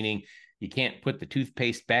unstoppable, meaning you can't put the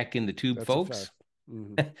toothpaste back in the tube, that's folks.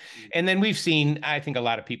 And then we've seen, I think a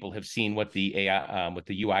lot of people have seen what the AI, what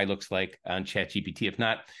the UI looks like on ChatGPT. If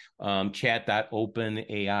not,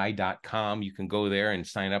 chat.openai.com. You can go there and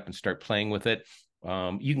sign up and start playing with it.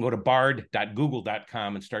 You can go to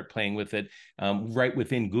bard.google.com and start playing with it right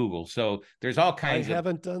within Google. So there's all kinds of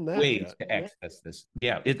ways to access this.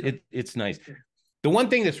 Yeah, it's nice. The one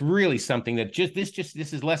thing that's really something that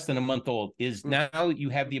this is less than a month old is now you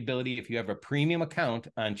have the ability, if you have a premium account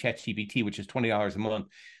on ChatGPT, which is $20 a month,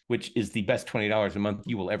 which is the best $20 a month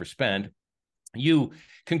you will ever spend, you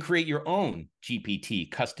can create your own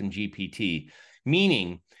GPT, custom GPT,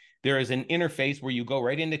 meaning there is an interface where you go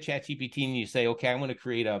right into ChatGPT and you say, okay, I want to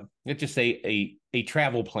create let's just say a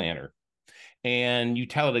travel planner. And you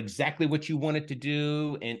tell it exactly what you want it to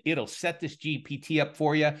do, and it'll set this GPT up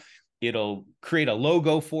for you. It'll create a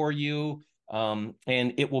logo for you, and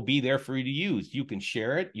it will be there for you to use. You can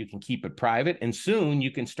share it. You can keep it private. And soon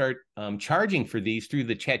you can start charging for these through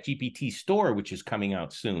the ChatGPT store, which is coming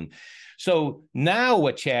out soon. So now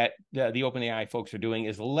what the OpenAI folks are doing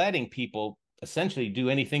is letting people essentially do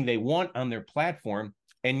anything they want on their platform.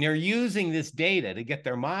 And they're using this data to get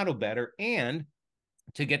their model better and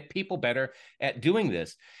to get people better at doing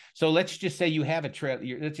this. So let's just say you have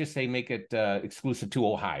let's just say make it exclusive to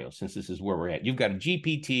Ohio, since this is where we're at. You've got a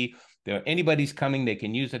GPT. Anybody's coming, they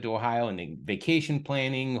can use it to Ohio, and vacation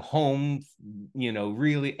planning, home,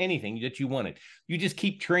 really anything that you wanted. You just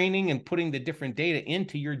keep training and putting the different data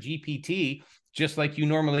into your GPT, just like you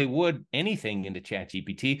normally would anything into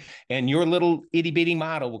ChatGPT, and your little itty bitty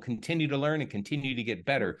model will continue to learn and continue to get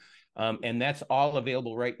better. And that's all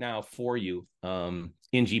available right now for you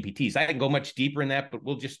in GPTs. I can go much deeper in that, but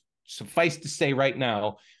we'll just suffice to say right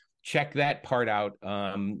now, check that part out.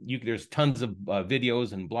 There's tons of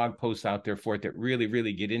videos and blog posts out there for it that really,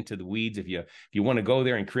 really get into the weeds. If you want to go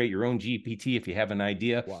there and create your own GPT, if you have an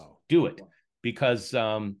idea, do it, because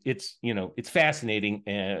it's fascinating.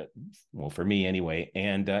 Well, for me anyway,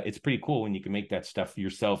 and it's pretty cool when you can make that stuff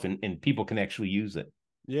yourself and people can actually use it.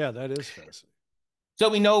 Yeah, that is fascinating. So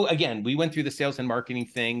we know, again, we went through the sales and marketing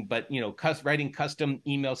thing, but, writing custom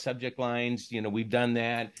email subject lines, we've done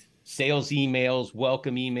that. Sales emails,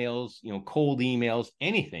 welcome emails, cold emails,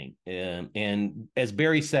 anything. And as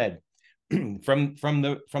Barry said, from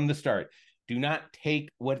the start, do not take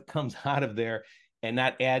what comes out of there and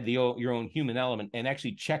not add your own human element, and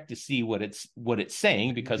actually check to see what it's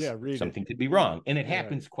saying, because something could be wrong. And it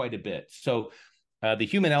happens quite a bit. So the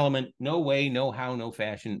human element, no way, no how, no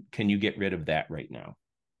fashion can you get rid of that right now.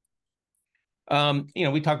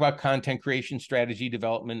 We talk about content creation, strategy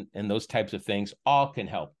development, and those types of things. All can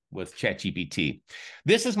help with ChatGPT.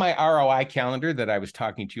 This is my ROI calendar that I was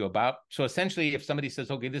talking to you about. So essentially, if somebody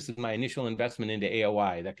says, okay, this is my initial investment into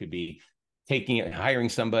AOI, that could be hiring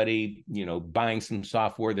somebody, buying some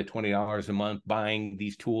software, the $20 a month, buying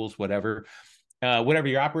these tools, whatever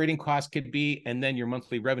your operating cost could be, and then your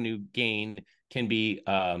monthly revenue gain can be,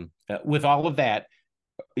 with all of that,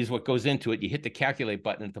 is what goes into it. You hit the calculate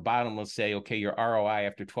button at the bottom. Will say, okay, your ROI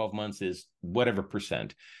after 12 months is whatever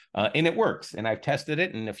percent, and it works. And I've tested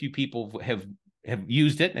it, and a few people have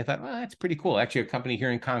used it, and I thought, well, that's pretty cool. Actually, a company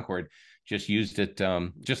here in Concord just used it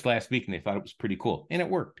just last week, and they thought it was pretty cool, and it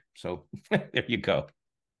worked. So there you go.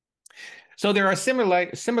 So there are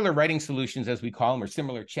similar writing solutions, as we call them, or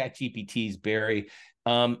similar chat GPTs, Barry.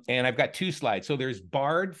 And I've got two slides. So there's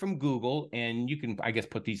Bard from Google, and you can, I guess,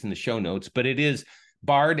 put these in the show notes, but it is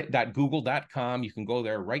bard.google.com. You can go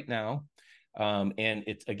there right now. And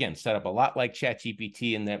it's, again, set up a lot like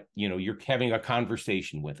ChatGPT in that, you're having a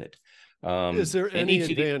conversation with it. Is there any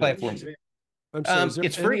advantage? Platforms, I'm sorry,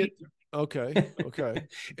 it's free. Okay.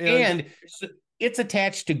 And so it's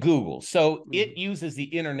attached to Google. So it uses the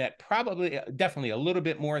internet definitely a little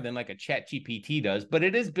bit more than like a ChatGPT does, but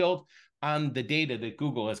it is built on the data that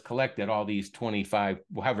Google has collected all these 25,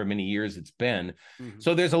 however many years it's been.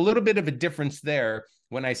 So there's a little bit of a difference there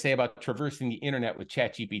when I say about traversing the internet with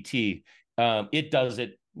ChatGPT. It does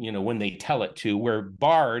it, when they tell it to, where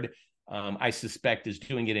Bard, I suspect, is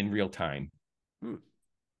doing it in real time.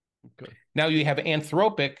 Okay. Now you have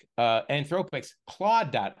Anthropic's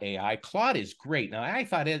Claude.ai. Claude is great. Now I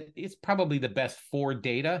thought it's probably the best for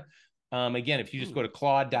data. Again, if you just go to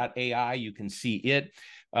Claude.ai, you can see it.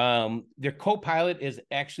 Their Copilot is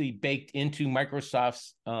actually baked into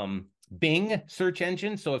Microsoft's Bing search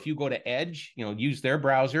engine. So if you go to Edge, use their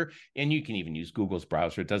browser, and you can even use Google's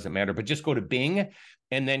browser, it doesn't matter, but just go to Bing,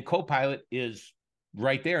 and then Copilot is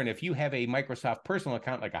right there. And if you have a Microsoft personal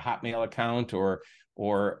account, like a Hotmail account or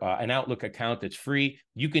an Outlook account that's free,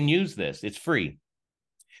 you can use this. It's free.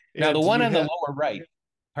 Now, the one on the lower right,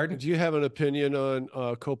 pardon? Do you have an opinion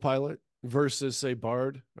on Copilot versus, say,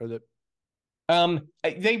 Bard? Or that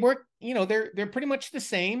they work, they're pretty much the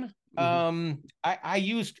same. I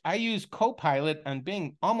use Copilot on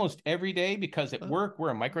Bing almost every day, because at work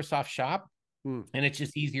we're a Microsoft shop, and it's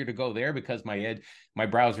just easier to go there because my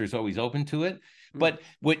browser is always open to it. But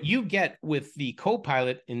what you get with the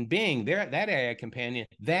Copilot in Bing, that AI companion,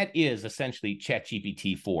 that is essentially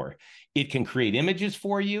ChatGPT 4. It can create images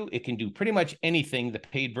for you. It can do pretty much anything the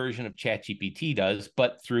paid version of ChatGPT does,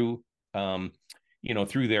 but through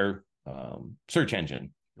through their search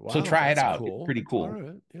engine. Wow, so try it out. Cool. It's pretty cool. All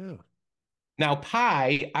right. Yeah. Now,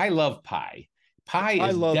 pie, I love pie.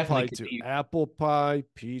 I love pie too. Apple pie,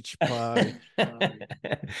 peach pie.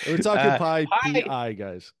 We're talking pie, PI,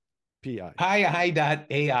 guys. PI.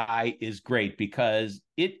 Pie.ai is great because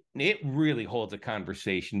it really holds a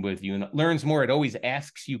conversation with you and it learns more. It always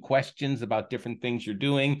asks you questions about different things you're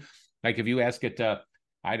doing. Like if you ask it to,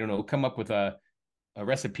 I don't know, come up with a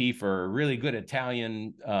recipe for a really good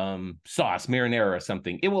Italian sauce, marinara or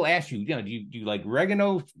something, it will ask you, do you like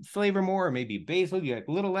oregano flavor more, or maybe basil? Do you like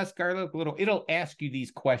a little less garlic, it'll ask you these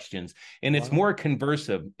questions, and it's more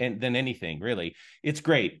conversive than anything, really. It's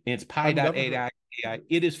great. It's pie.ai.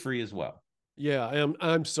 It is free as well. Yeah,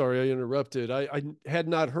 I'm sorry I interrupted. I had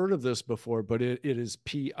not heard of this before, but it is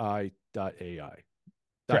pi.ai.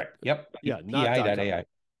 Correct. Yep. Yeah, pi.ai.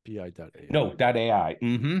 pi.ai. No, .ai.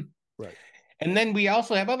 Right. And then we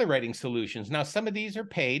also have other writing solutions. Now, some of these are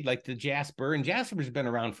paid, like the Jasper, and Jasper's been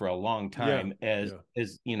around for a long time as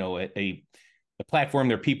a platform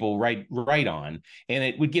that people write on, and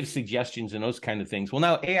it would give suggestions and those kind of things. Well,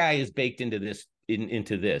 now AI is baked into this.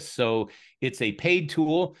 So it's a paid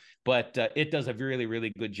tool, but it does a really,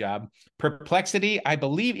 really good job. Perplexity, I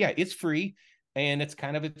believe, it's free. and it's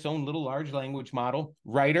kind of its own little large language model.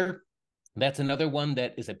 Writer, that's another one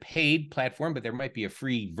that is a paid platform, but there might be a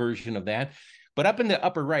free version of that. But up in the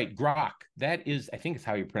upper right, Grok, that is, I think it's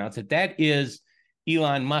how you pronounce it. That is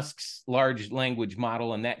Elon Musk's large language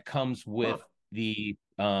model, and that comes with the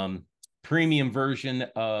premium version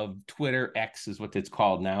of Twitter. X is what it's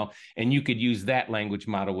called now, and you could use that language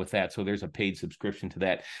model with that. So there's a paid subscription to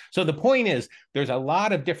that. So the point is, there's a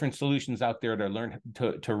lot of different solutions out there to learn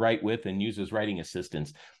to write with and use as writing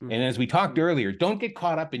assistants. Mm-hmm. And as we talked earlier, don't get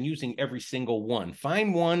caught up in using every single one.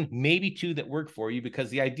 Find one, maybe two that work for you,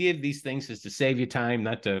 because the idea of these things is to save you time,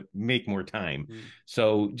 not to make more time. Mm-hmm.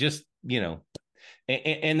 So just,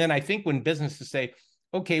 and then I think when businesses say,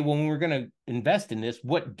 okay, well, when we're going to invest in this,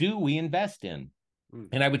 what do we invest in?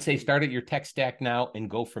 And I would say start at your tech stack now and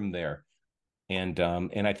go from there. And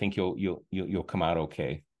I think you'll come out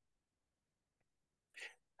okay.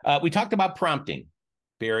 We talked about prompting,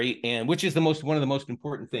 Barry, and which is one of the most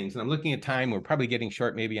important things. And I'm looking at time. We're probably getting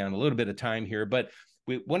short, maybe on a little bit of time here, but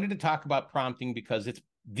we wanted to talk about prompting because it's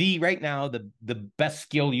right now the best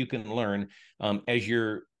skill you can learn as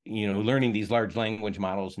you're learning these large language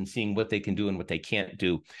models and seeing what they can do and what they can't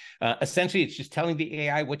do. Essentially, it's just telling the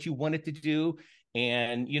AI what you want it to do.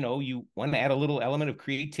 And, you want to add a little element of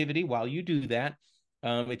creativity while you do that.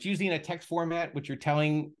 It's usually in a text format, which you're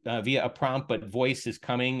telling via a prompt, but voice is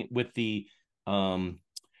coming with the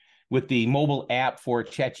mobile app for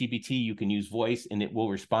ChatGPT. You can use voice and it will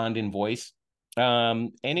respond in voice.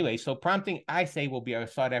 Anyway, so prompting, I say, will be a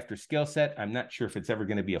sought after skill set. I'm not sure if it's ever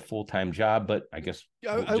going to be a full-time job, but I guess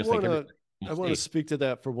I want to speak to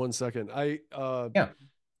that for 1 second.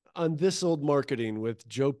 On This Old Marketing with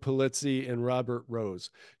Joe Pulizzi and Robert Rose.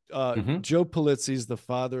 Joe Pulizzi is the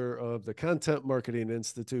father of the Content Marketing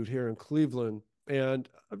Institute here in Cleveland, and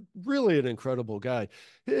really an incredible guy.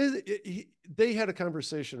 They had a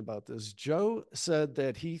conversation about this. Joe said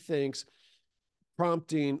that he thinks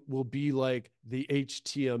prompting will be like the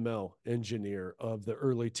HTML engineer of the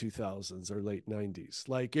early 2000s or late 90s.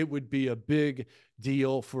 Like it would be a big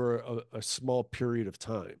deal for a small period of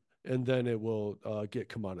time, and then it will get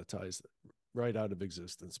commoditized right out of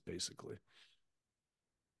existence, basically.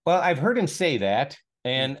 Well, I've heard him say that,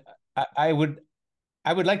 and I would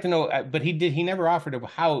like to know, but he never offered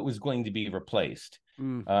how it was going to be replaced.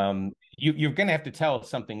 You're going to have to tell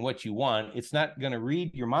something what you want. It's not going to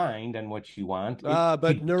read your mind on what you want.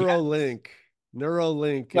 But Neuralink,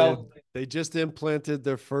 well, they just implanted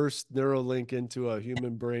their first Neuralink into a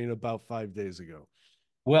human brain about 5 days ago.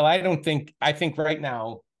 Well, I think right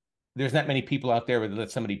now there's not many people out there that let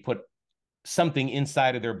somebody put something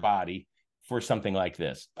inside of their body for something like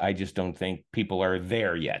this. I just don't think people are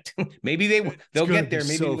there yet. Maybe they'll get there.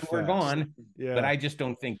 Maybe so we're gone. Yeah. But I just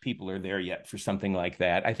don't think people are there yet for something like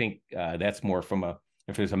that. I think that's more from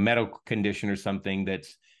if there's a medical condition or something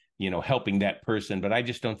that's helping that person. But I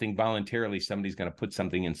just don't think voluntarily somebody's going to put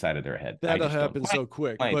something inside of their head. That'll happen so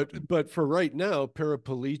quick. But for right now,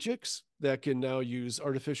 paraplegics that can now use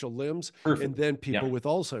artificial limbs, and then people with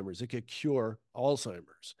Alzheimer's, it could cure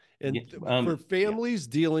Alzheimer's. And for families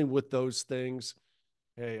dealing with those things,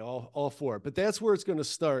 hey, all for it. But that's where it's going to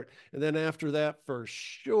start. And then after that, for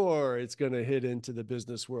sure, it's going to hit into the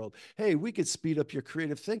business world. Hey, we could speed up your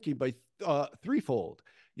creative thinking by threefold.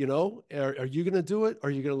 Are you going to do it? Or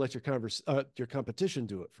are you going to let your competition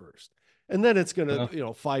do it first? And then it's going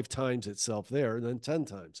to, 5 times itself there, and then 10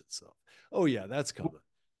 times itself. Oh yeah, that's coming.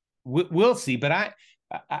 We'll see. But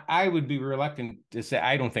I would be reluctant to say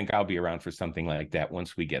I don't think I'll be around for something like that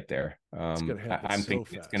once we get there. I'm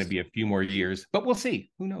thinking it's going to be a few more years, but we'll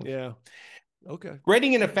see. Who knows? Yeah. Okay.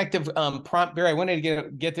 Writing an effective prompt, Barry. I wanted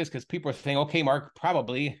to get this because people are saying, "Okay, Mark,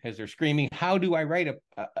 probably," as they're screaming, "How do I write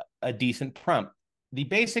a decent prompt?" The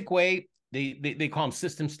basic way, they call them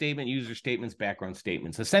system statement, user statements, background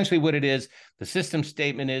statements. Essentially, what it is, the system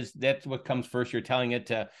statement is that's what comes first. You're telling it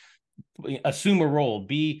to assume a role,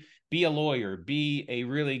 be a lawyer, be a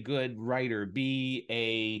really good writer, be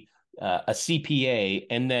a CPA,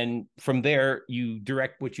 and then from there you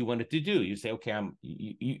direct what you want it to do. You say, okay,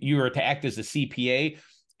 you are to act as a CPA,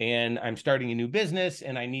 and I'm starting a new business,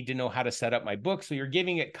 and I need to know how to set up my book. So you're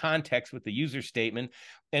giving it context with the user statement,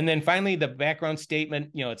 and then finally the background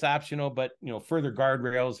statement. It's optional, but further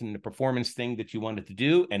guardrails and the performance thing that you want it to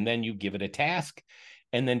do, and then you give it a task,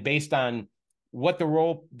 and then based on what the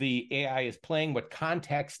role the AI is playing, what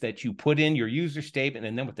context that you put in your user statement,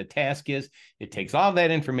 and then what the task is, it takes all that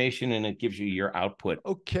information and it gives you your output.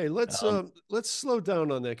 Okay, let's slow down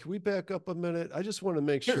on that. Can we back up a minute? I just want to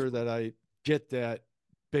make sure that I get that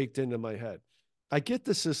baked into my head. I get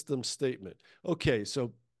the system statement. Okay,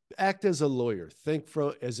 so act as a lawyer. Think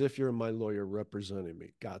as if you're my lawyer representing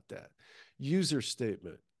me. Got that. user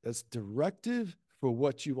statement. That's directive for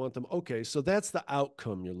what you want them. Okay, so that's the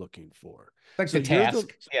outcome you're looking for. Like So the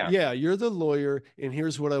task. Yeah. yeah, you're the lawyer, and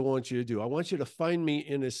here's what I want you to do. I want you to find me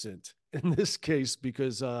innocent in this case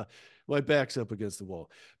because my back's up against the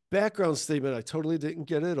wall. Background statement, I totally didn't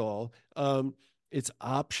get it all. It's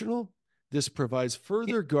optional. This provides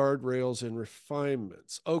further guardrails and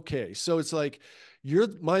refinements. Okay, so it's like, you're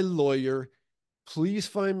my lawyer. Please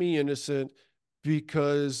find me innocent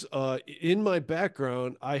because in my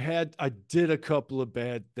background, I did a couple of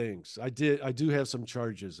bad things. I do have some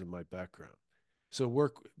charges in my background. So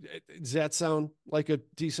does that sound like a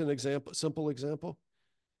decent example, simple example?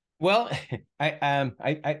 Well,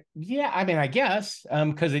 yeah, I mean, I guess,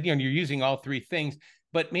 because you're using all three things,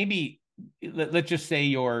 but maybe let's just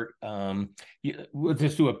say we'll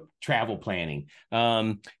just do a travel planning.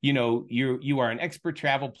 You are an expert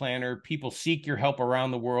travel planner. People seek your help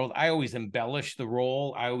around the world. I always embellish the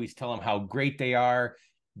role. I always tell them how great they are,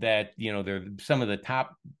 that they're some of the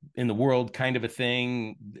top in the world, kind of a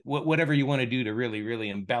thing. Whatever you want to do to really, really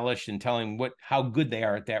embellish and tell them how good they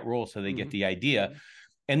are at that role, so they get the idea.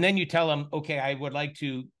 And then you tell them, okay, I would like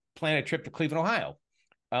to plan a trip to Cleveland, Ohio,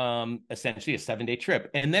 essentially a 7-day trip.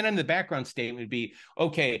 And then in the background statement would be,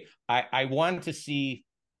 okay, I want to see,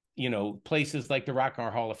 places like the Rock and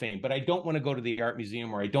Roll Hall of Fame, but I don't want to go to the art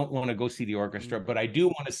museum, or I don't want to go see the orchestra, but I do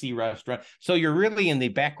want to see restaurant. So you're really in the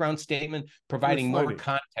background statement providing more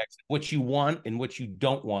context, what you want and what you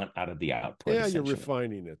don't want out of the output. Yeah, you're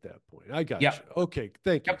refining at that point. I got you. Okay,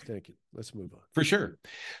 thank you. Thank you. Let's move on. For sure.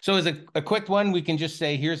 So as a quick one, we can just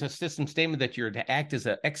say, here's a system statement that you're to act as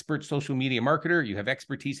an expert social media marketer. You have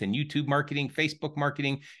expertise in YouTube marketing, Facebook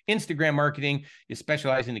marketing, Instagram marketing. You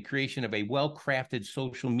specialize in the creation of a well-crafted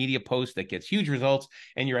social media post that gets huge results,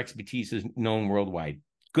 and your expertise is known worldwide.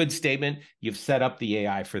 Good statement. You've set up the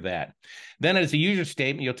AI for that. Then as a user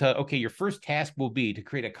statement, you'll tell, okay, your first task will be to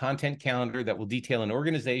create a content calendar that will detail an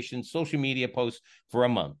organization's social media posts for a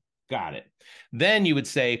month. Got it. Then you would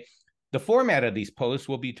say, the format of these posts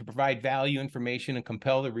will be to provide value, information, and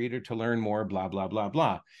compel the reader to learn more, blah, blah, blah,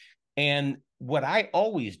 blah. And what I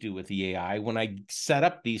always do with the AI when I set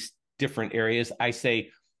up these different areas, I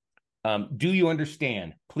say, do you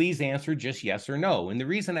understand? Please answer just yes or no. And the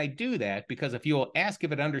reason I do that, because if you'll ask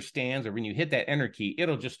if it understands, or when you hit that enter key,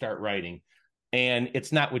 it'll just start writing. And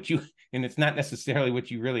it's not necessarily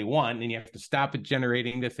what you really want. And you have to stop it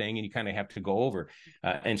generating the thing, and you kind of have to go over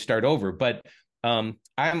and start over. But I'm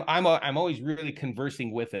always really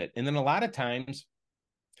conversing with it. And then a lot of times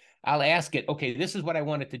I'll ask it, okay, this is what I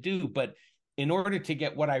want it to do, but in order to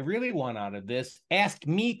get what I really want out of this, ask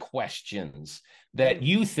me questions that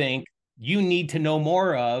you think you need to know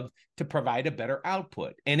more of to provide a better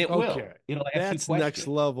output. And it'll ask you questions. That's next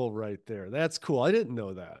level right there. That's cool. I didn't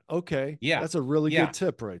know that. Okay. Yeah. That's a really good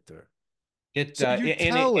tip right there.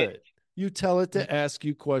 You tell it to ask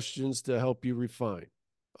you questions to help you refine.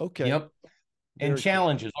 Okay. Yep. And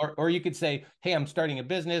challenges, or you could say, hey, I'm starting a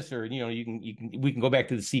business, or we can go back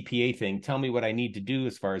to the CPA thing. Tell me what I need to do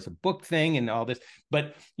as far as a book thing and all this.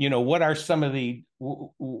 But what are some of the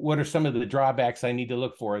drawbacks I need to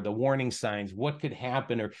look for, the warning signs, what could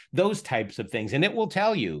happen, or those types of things. And it will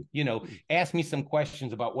tell you, ask me some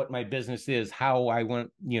questions about what my business is, how I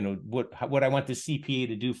want, what I want the CPA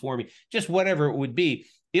to do for me, just whatever it would be.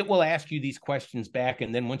 It will ask you these questions back,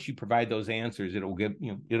 and then once you provide those answers, it'll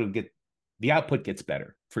get the output gets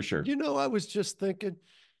better, for sure. I was just thinking,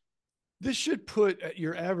 this should put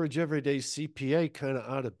your average everyday CPA kind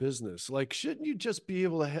of out of business. Like, shouldn't you just be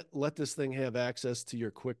able to let this thing have access to your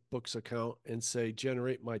QuickBooks account and say,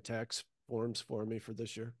 generate my tax forms for me for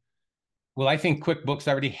this year? Well, I think QuickBooks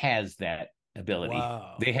already has that ability.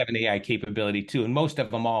 Wow. They have an AI capability too, and most of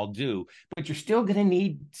them all do. But you're still going to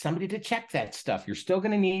need somebody to check that stuff. You're still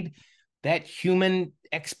going to need that human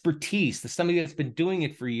expertise, somebody that's been doing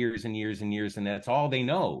it for years and years and years, and that's all they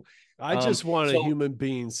know. I just want a human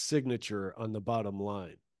being's signature on the bottom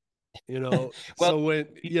line, well, so when,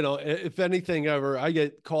 if anything ever I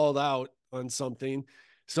get called out on something,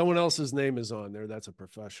 someone else's name is on there. That's a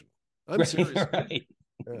professional. I'm serious. Right.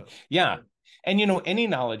 Yeah. And, any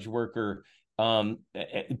knowledge worker,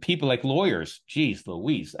 people like lawyers, geez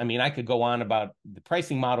Louise. I mean, I could go on about the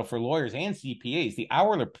pricing model for lawyers and CPAs. The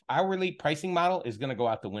hourly pricing model is going to go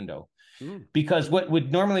out the window. Because what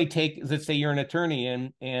would normally take, let's say you're an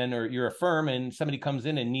attorney or you're a firm, and somebody comes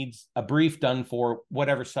in and needs a brief done for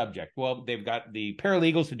whatever subject. Well, they've got the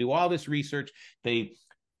paralegals to do all this research. They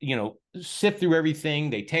sift through everything.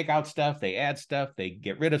 They take out stuff, they add stuff, they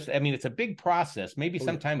get rid of. I mean, it's a big process, maybe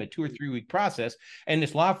sometime a 2 or 3 week process. And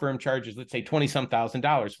this law firm charges, let's say, $20-some thousand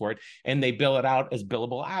for it. And they bill it out as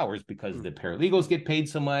billable hours because the paralegals get paid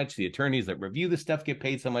so much. The attorneys that review the stuff get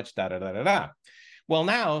paid so much, da, da, da, da, da. Well,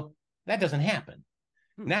 now that doesn't happen.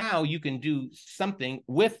 Now you can do something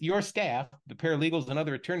with your staff, the paralegals and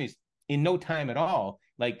other attorneys, in no time at all,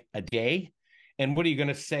 like a day. And what are you going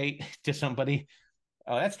to say to somebody?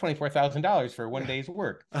 Oh, that's $24,000 for 1 day's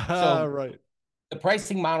work. So right. The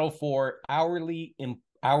pricing model for hourly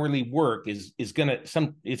work is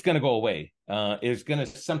gonna go away.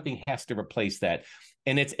 Something has to replace that,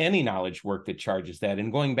 and it's any knowledge work that charges that.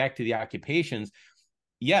 And going back to the occupations,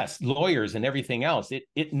 yes, lawyers and everything else,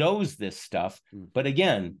 it knows this stuff, but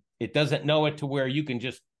again, it doesn't know it to where you can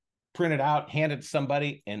just print it out, hand it to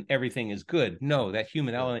somebody, and everything is good. No, that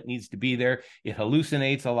human element needs to be there. It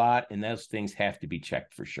hallucinates a lot, and those things have to be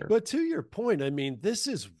checked for sure. But to your point, I mean, this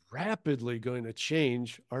is rapidly going to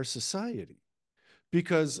change our society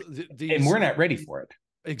because and we're not ready for it.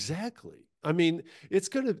 Exactly. I mean, it's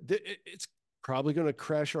probably going to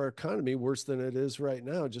crash our economy worse than it is right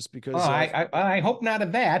now, just because. I hope not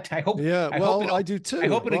of that. I hope. Yeah, I do too. I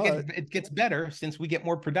hope it gets better since we get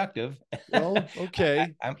more productive. Well,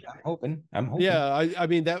 okay. I'm hoping. Yeah, I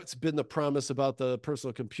mean, that's been the promise about the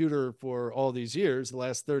personal computer for all these years, the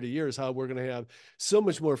last 30 years, how we're going to have so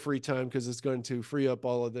much more free time because it's going to free up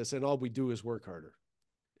all of this, and all we do is work harder.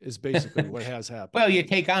 Is basically what has happened. Well, you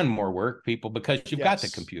take on more work, people, because you've got the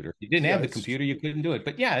computer. If you didn't have the computer, you couldn't do it.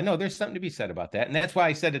 But yeah, no, there's something to be said about that. And that's why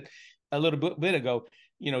I said it a little bit ago,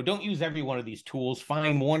 don't use every one of these tools.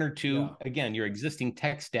 Find one or two. Yeah. Again, your existing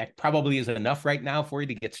tech stack probably is enough right now for you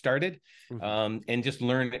to get started, and just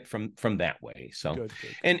learn it from that way. So, good.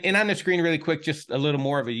 And on the screen really quick, just a little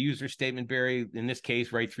more of a user statement, Barry. In this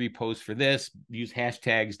case, write 3 posts for this, use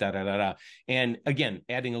hashtags, da, da, da, da. And again,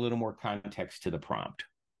 adding a little more context to the prompt.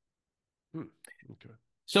 Okay.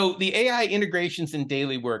 So the AI integrations in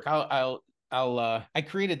daily work, I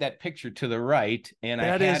created that picture to the right, and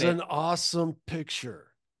that is an awesome picture.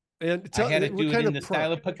 And I had it do it in the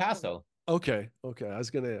style of Picasso. Okay. I was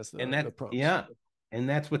going to ask that. And that, and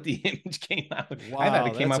that's what the image came out. Wow, I thought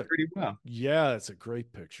it came out pretty well. Yeah, it's a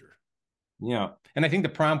great picture. Yeah, and I think the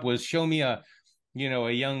prompt was show me a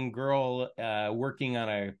young girl working on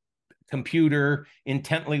a computer,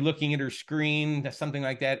 intently looking at her screen, something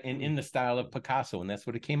like that, and in the style of Picasso, and that's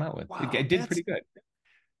what it came out with. Wow, it did pretty good.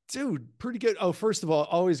 Dude, pretty good. Oh, first of all,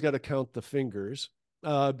 always got to count the fingers,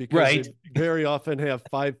 because you very often have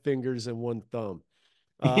 5 fingers and 1 thumb.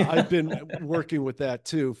 I've been working with that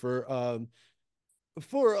too for a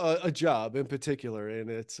job in particular, and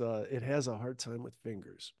it has a hard time with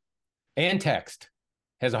fingers. And text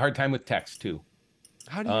has a hard time with text too.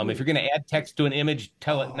 How do you if you're going to add text to an image,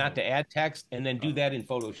 tell it not to add text, and then do that in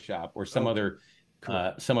Photoshop or some other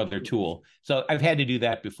tool. So I've had to do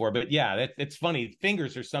that before, but yeah, it's funny.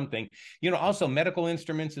 Fingers are something, also medical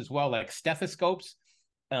instruments as well, like stethoscopes.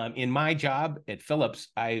 In my job at Philips,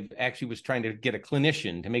 I actually was trying to get a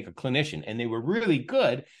clinician to make a clinician, and they were really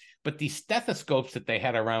good, but these stethoscopes that they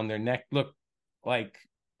had around their neck looked like,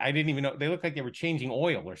 I didn't even know, they looked like they were changing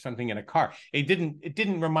oil or something in a car. It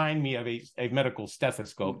didn't remind me of a medical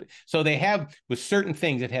stethoscope. So they have, with certain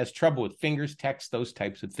things, it has trouble with fingers, text, those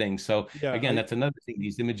types of things. So again, that's another thing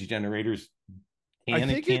these image generators can. I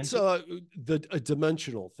think it's a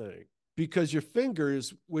dimensional thing, because your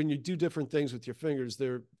fingers, when you do different things with your fingers,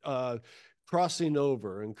 they're crossing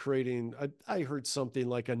over and creating, I heard something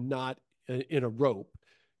like a knot in a rope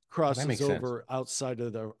crosses over outside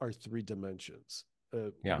of our 3 dimensions.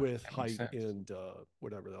 With height and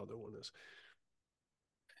whatever the other one is.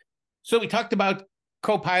 So we talked about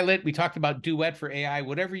Copilot. We talked about Duet for AI.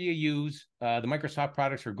 Whatever you use, the Microsoft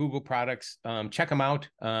products or Google products, check them out.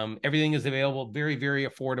 Everything is available, very, very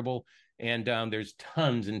affordable, and there's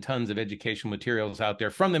tons and tons of educational materials out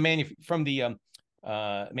there from the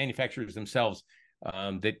manufacturers themselves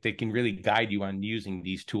that they can really guide you on using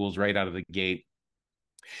these tools right out of the gate.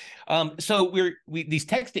 So these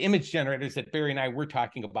text to image generators that Barry and I were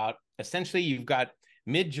talking about, essentially you've got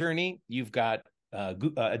Midjourney, you've got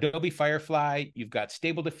Adobe Firefly, you've got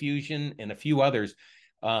Stable Diffusion, and a few others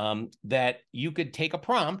that you could take a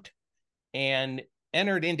prompt and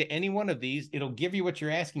enter it into any one of these. It'll give you what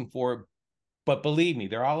you're asking for, but believe me,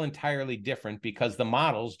 they're all entirely different because the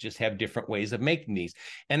models just have different ways of making these.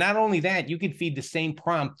 And not only that, you could feed the same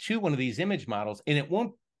prompt to one of these image models, and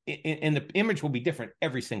and the image will be different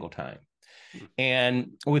every single time.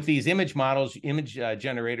 And with these image models, image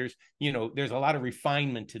generators, there's a lot of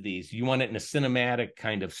refinement to these. You want it in a cinematic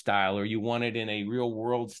kind of style, or you want it in a real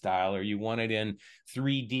world style, or you want it in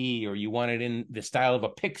 3D, or you want it in the style of a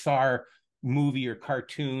Pixar movie or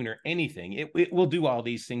cartoon or anything. It will do all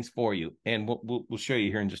these things for you. And we'll show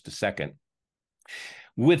you here in just a second.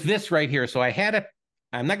 With this right here, so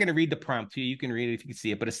I'm not going to read the prompt to you. You can read it if you can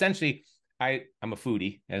see it. But essentially, I'm a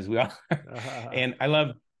foodie, as we all are. And I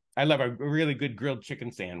love a really good grilled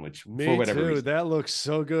chicken sandwich. Me for whatever too. reason. That looks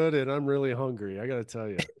so good, and I'm really hungry. I got to tell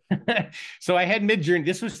you. So I had Midjourney.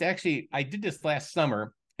 This was actually, I did this last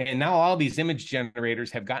summer, and now all these image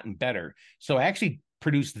generators have gotten better. So I actually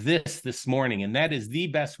produced this morning, and that is the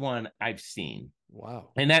best one I've seen. Wow.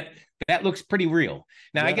 And that looks pretty real.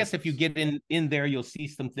 Now, I guess if you get in there, you'll see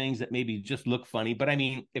some things that maybe just look funny. But I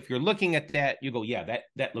mean, if you're looking at that, you go, yeah,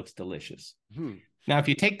 that looks delicious. Now, if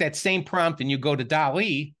you take that same prompt and you go to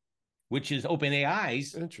DALL-E, which is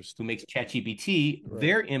OpenAI's, who makes ChatGPT,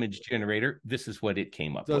 their image generator, this is what it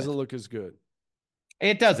came up with. Doesn't look as good.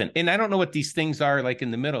 It doesn't. And I don't know what these things are like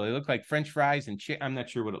in the middle. They look like French fries and I'm not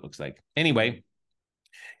sure what it looks like. Anyway,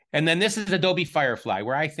 and then this is Adobe Firefly,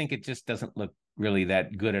 where I think it just doesn't look really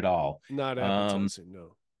that good at all. Not appetizing,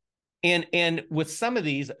 no. And with some of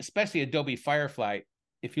these, especially Adobe Firefly,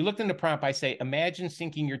 if you looked in the prompt, I say, imagine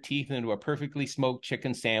sinking your teeth into a perfectly smoked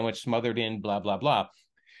chicken sandwich smothered in blah, blah, blah.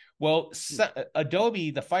 Well,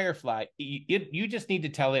 Adobe, the Firefly, you just need to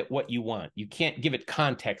tell it what you want. You can't give it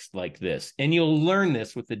context like this. And you'll learn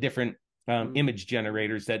this with the different image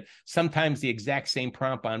generators, that sometimes the exact same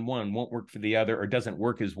prompt on one won't work for the other, or doesn't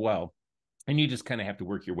work as well. And you just kind of have to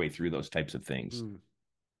work your way through those types of things.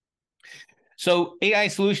 So AI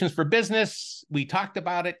solutions for business, we talked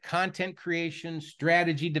about it: content creation,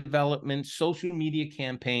 strategy development, social media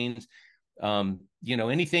campaigns.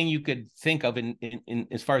 Anything you could think of in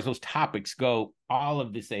as far as those topics go, all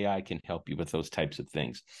of this AI can help you with those types of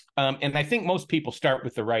things. And I think most people start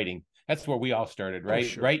with the writing. That's where we all started, right?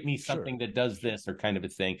 Sure. Write me something that does this, or kind of a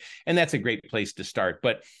thing. And that's a great place to start.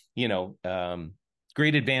 But,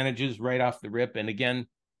 great advantages right off the rip. And again,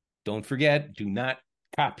 don't forget, do not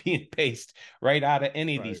copy and paste right out of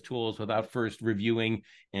any of these tools without first reviewing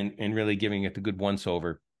and really giving it the good once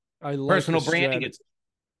over. I like personal branding.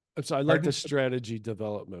 I like the strategy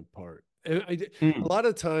development part. A lot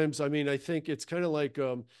of times, I mean, I think it's kind of like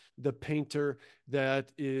the painter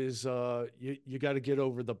that is, you got to get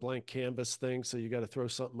over the blank canvas thing. So you got to throw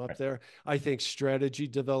something up there. I think strategy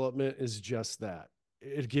development is just that.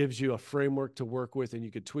 It gives you a framework to work with, and you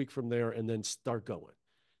could tweak from there and then start going.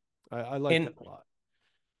 I like that a lot.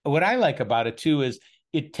 What I like about it too is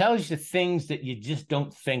it tells you things that you just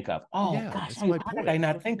don't think of. Oh, gosh, how did I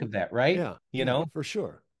not think of that? Right? Yeah, for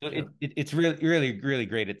sure. So it's really, really, really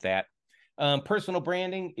great at that. Personal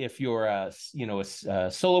branding. If you're a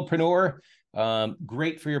solopreneur,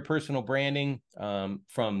 great for your personal branding,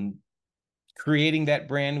 from creating that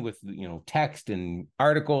brand with text and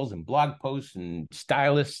articles and blog posts and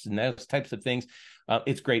stylists and those types of things.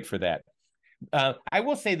 It's great for that. I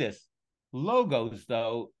will say this: logos,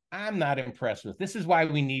 though, I'm not impressed with. This is why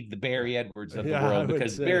we need the Barry Edwards of the world,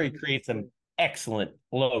 because Barry creates some excellent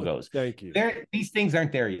logos. Thank you. These things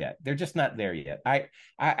aren't there yet. They're just not there yet.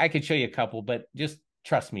 I could show you a couple, but just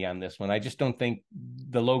trust me on this one. I just don't think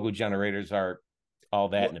the logo generators are all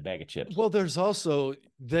that in a bag of chips. Well, there's also,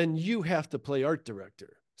 then you have to play art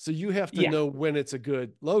director. So you have to know when it's a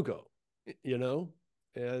good logo,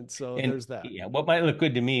 And so there's that. Yeah, what might look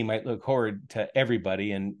good to me might look horrid to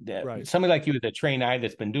everybody. And somebody like you with a trained eye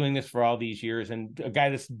that's been doing this for all these years, and a guy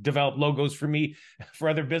that's developed logos for me for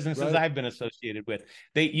other businesses I've been associated with,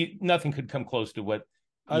 nothing could come close to what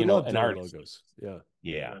I love an artist. Logos.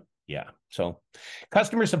 Yeah. So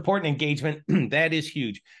customer support and engagement, that is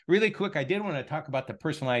huge. Really quick, I did want to talk about the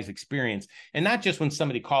personalized experience, and not just when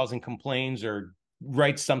somebody calls and complains or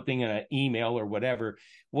writes something in an email or whatever.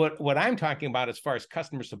 What I'm talking about as far as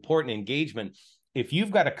customer support and engagement, if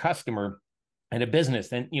you've got a customer and a business,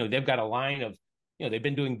 then they've got a line of, they've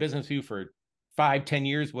been doing business with you for 5-10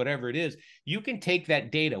 years, whatever it is, you can take that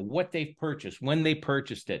data, what they've purchased, when they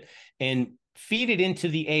purchased it, and feed it into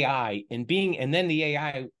the AI, and then the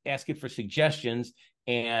AI ask it for suggestions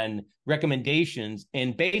and recommendations,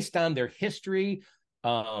 and based on their history,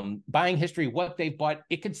 buying history, what they've bought,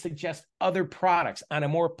 it could suggest other products on a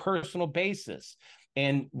more personal basis,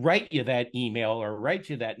 and write you that email or write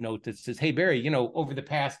you that note that says, hey, Barry, over the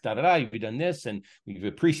past you've done this, and we've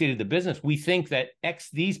appreciated the business. We think that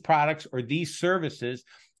these products or these services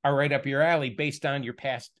are right up your alley based on your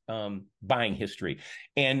past buying history.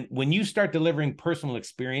 And when you start delivering personal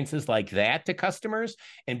experiences like that to customers,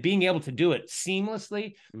 and being able to do it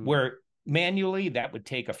seamlessly, where manually, that would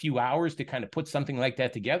take a few hours to kind of put something like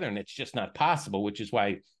that together, and it's just not possible, which is why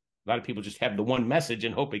a lot of people just have the one message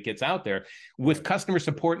and hope it gets out there. With customer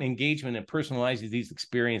support and engagement and personalizing these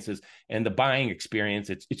experiences and the buying experience,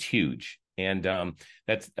 it's huge. And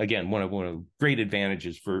that's, again, one of the great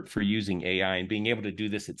advantages for using AI, and being able to do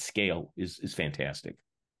this at scale is fantastic.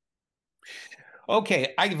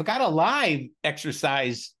 Okay, I've got a live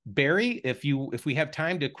exercise, Barry. If we have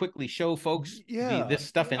time to quickly show folks this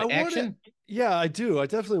stuff in action. Yeah, I do. I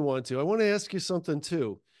definitely want to. I want to ask you something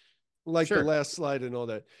too, like the last slide and all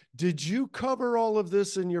that. Did you cover all of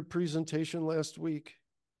this in your presentation last week?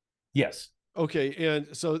 Yes. Okay, and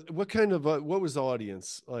so what kind of what was the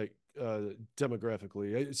audience like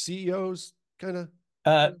demographically? CEOs, kind of?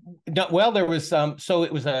 No, well, there was so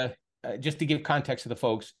it was just to give context to the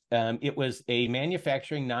folks, it was a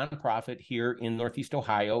manufacturing nonprofit here in Northeast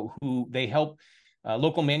Ohio who they help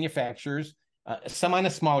local manufacturers, some on a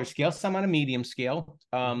smaller scale, some on a medium scale.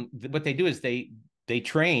 What they do is they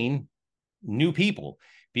train new people,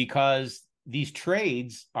 because these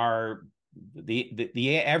trades are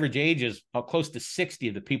the average age is close to 60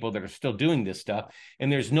 of the people that are still doing this stuff,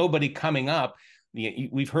 and there's nobody coming up.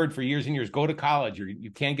 We've heard for years and years, go to college, or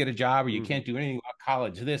you can't get a job, or you can't do anything about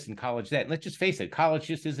college this and college that. And let's just face it, college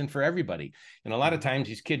just isn't for everybody. And a lot of times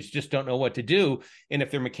these kids just don't know what to do. And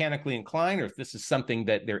if they're mechanically inclined, or if this is something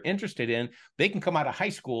that they're interested in, they can come out of high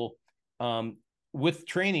school with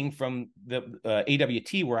training from the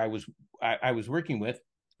AWT, where I was working with,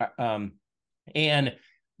 and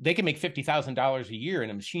they can make $50,000 a year in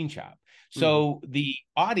a machine shop. So the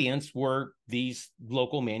audience were these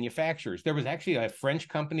local manufacturers. There was actually a French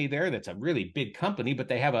company there that's a really big company, but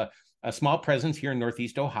they have a small presence here in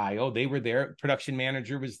Northeast Ohio. They were there. Production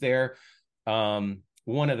manager was there.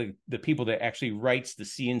 One of the people that actually writes the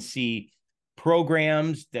CNC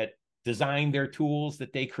programs that design their tools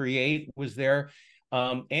that they create was there.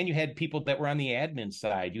 And you had people that were on the admin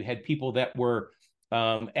side. You had people that were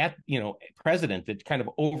president that kind of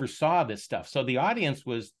oversaw this stuff. So the audience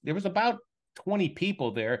there was about 20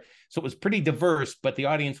 people there. So it was pretty diverse, but the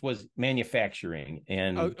audience was manufacturing.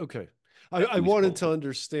 And okay. I wanted to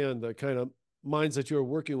understand the kind of minds that you were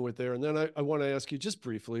working with there. And then I want to ask you just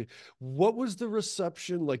briefly, what was the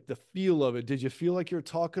reception, like the feel of it? Did you feel like you're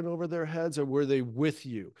talking over their heads, or were they with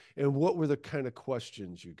you? And what were the kind of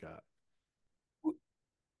questions you got?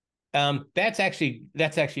 That's actually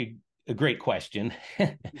a great question.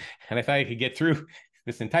 And I thought I could get through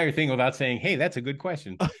this entire thing without saying, hey, that's a good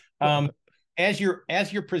question. As you're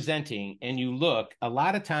presenting and you look, a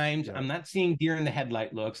lot of times I'm not seeing deer in the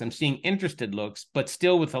headlight looks. I'm seeing interested looks, but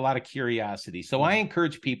still with a lot of curiosity. So I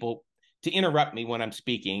encourage people to interrupt me when I'm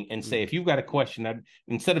speaking and say, if you've got a question,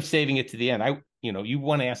 instead of saving it to the end, you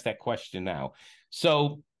want to ask that question now.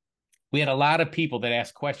 So we had a lot of people that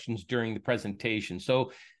asked questions during the presentation.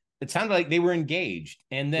 So it sounded like they were engaged.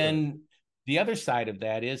 And then the other side of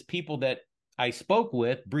that is people that I spoke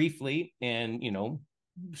with briefly and,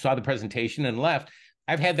 saw the presentation and left.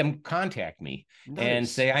 I've had them contact me and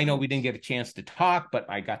say, I know we didn't get a chance to talk, but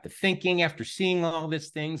I got to thinking after seeing all these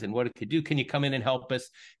things and what it could do. Can you come in and help us?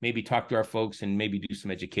 Maybe talk to our folks and maybe do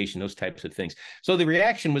some education, those types of things. So the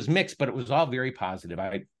reaction was mixed, but it was all very positive.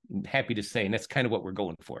 I'm happy to say, and that's kind of what we're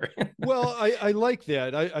going for. Well, I like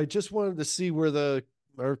that. I just wanted to see where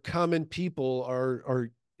our common people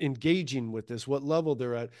are engaging with this, what level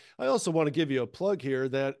they're at. I also want to give you a plug here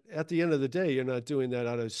that at the end of the day, you're not doing that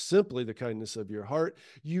out of simply the kindness of your heart.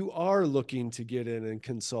 You are looking to get in and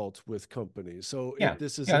consult with companies. So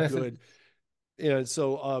this is good. And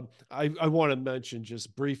so I want to mention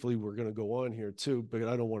just briefly, we're going to go on here too, but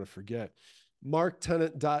I don't want to forget,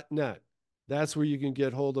 marktennant.net. That's where you can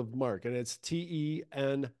get hold of Mark, and it's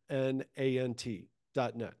TENNANT.net.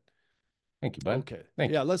 Thank you, bud. Okay.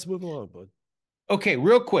 Let's move along, bud. Okay,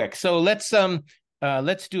 real quick. So let's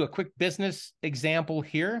do a quick business example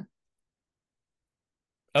here.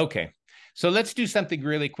 Okay. So let's do something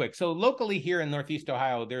really quick. So locally here in Northeast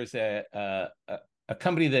Ohio, there's a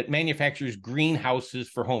company that manufactures greenhouses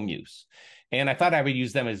for home use. And I thought I would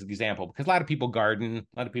use them as an example because a lot of people garden,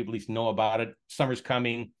 a lot of people at least know about it. Summer's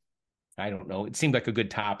coming. I don't know. It seemed like a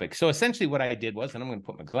good topic. So essentially what I did was, and I'm going to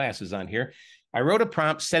put my glasses on here, I wrote a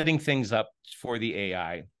prompt setting things up for the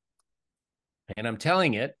AI. And I'm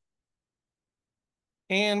telling it,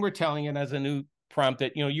 and we're telling it as a new prompt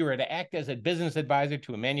that, you are to act as a business advisor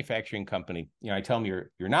to a manufacturing company. I tell them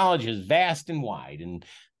your knowledge is vast and wide and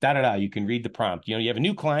da-da-da. You can read the prompt. You have a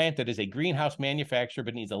new client that is a greenhouse manufacturer,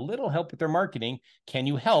 but needs a little help with their marketing. Can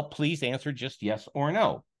you help? Please answer just yes or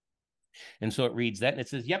no. And so it reads that and it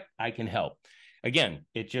says, yep, I can help. Again,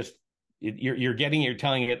 it just you're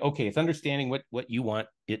telling it, okay, it's understanding what you want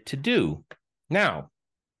it to do. Now,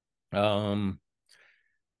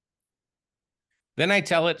 then I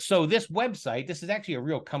tell it, so this website, this is actually a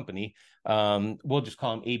real company. We'll just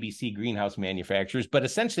call them ABC Greenhouse Manufacturers, but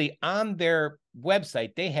essentially on their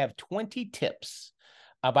website, they have 20 tips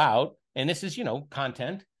about, and this is,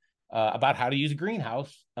 content about how to use a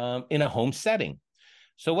greenhouse in a home setting.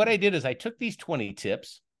 So what I did is I took these 20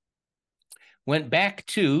 tips, went back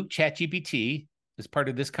to ChatGPT as part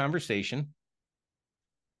of this conversation,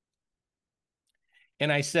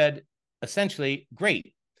 and I said, essentially,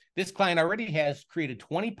 great. This client already has created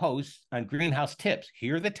 20 posts on greenhouse tips.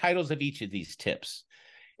 Here are the titles of each of these tips.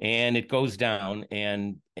 And it goes down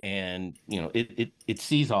and it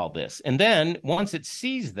sees all this. And then once it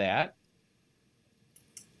sees that,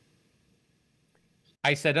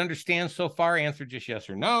 I said, understand so far, answer just yes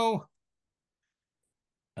or no.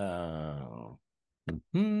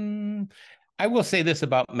 I will say this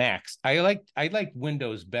about Macs. I like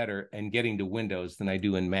Windows better and getting to Windows than I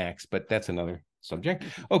do in Macs, but that's another subject.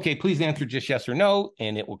 Okay, please answer just yes or no,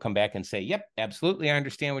 and it will come back and say, yep, absolutely, I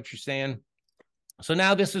understand what you're saying. So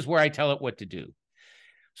now this is where I tell it what to do.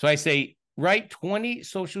 So I say, write 20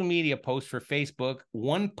 social media posts for Facebook,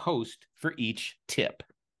 1 post for each tip.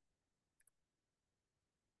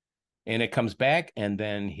 And it comes back, and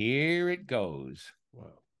then here it goes. Wow.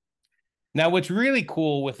 Now, what's really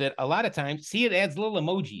cool with it, a lot of times, see, it adds little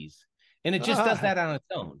emojis, and it just does that on its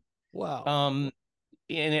own. Wow.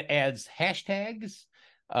 And it adds hashtags,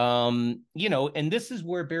 and this is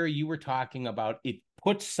where, Barry, you were talking about, it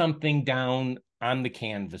puts something down on the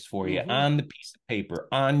canvas for you, on the piece of paper,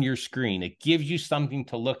 on your screen. It gives you something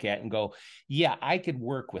to look at and go, yeah, I could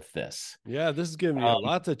work with this. Yeah, this is giving me a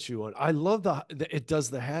lot to chew on. I love it does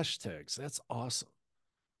the hashtags. That's awesome.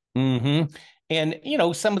 And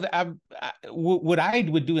some of the what I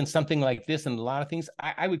would do in something like this, and a lot of things,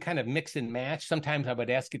 I would kind of mix and match. Sometimes I would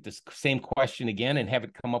ask it this same question again and have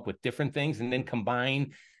it come up with different things, and then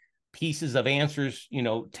combine pieces of answers,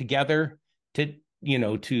 together to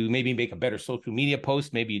maybe make a better social media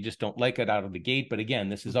post. Maybe you just don't like it out of the gate, but again,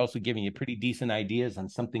 this is also giving you pretty decent ideas on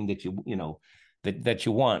something that that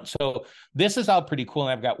you want. So this is all pretty cool.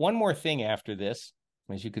 And I've got one more thing after this,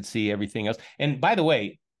 as you can see, everything else. And by the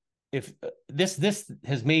way, if this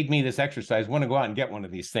has made me, this exercise, want to go out and get one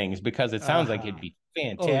of these things, because it sounds like it'd be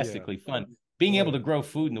fantastically fun. Being able to grow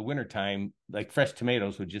food in the wintertime, like fresh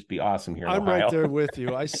tomatoes, would just be awesome here in I'm Ohio. right there with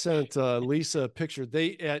you. I sent Lisa a picture.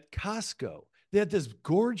 They at Costco, they had this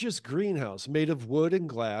gorgeous greenhouse made of wood and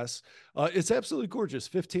glass. It's absolutely gorgeous.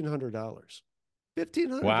 $1,500.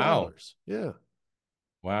 $1,500. Wow. Yeah.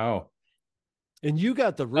 Wow. And you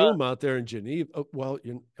got the room out there in Geneva. Oh, well,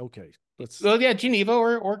 okay. Well, yeah, Geneva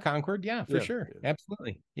or Concord. Yeah, for sure. Yeah.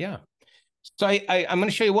 Absolutely. Yeah. So I'm going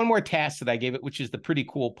to show you one more task that I gave it, which is the pretty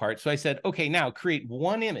cool part. So I said, okay, now create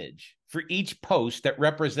one image for each post that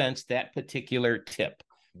represents that particular tip.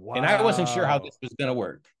 Wow. And I wasn't sure how this was going to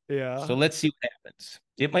work. Yeah. So let's see what happens.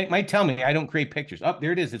 It might tell me I don't create pictures. Oh,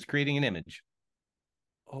 there it is. It's creating an image.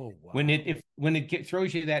 Oh, wow. When it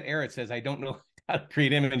throws you that error, it says, I don't know how to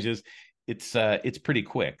create images. It's pretty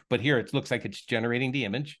quick. But here it looks like it's generating the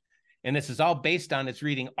image. And this is all based on, it's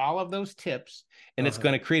reading all of those tips, and it's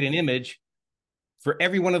going to create an image for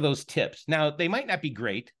every one of those tips. Now, they might not be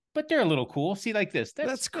great, but they're a little cool. See, like this.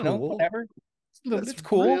 That's cool. Whatever. It's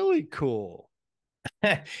cool. Really cool.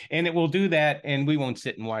 And it will do that, and we won't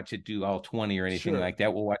sit and watch it do all 20 or anything like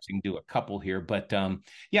that. We'll watch it do a couple here. But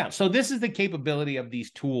yeah, so this is the capability of these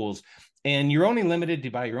tools. And you're only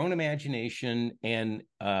limited by your own imagination. And,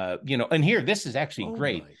 and here, this is actually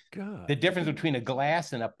great. My God. The difference between a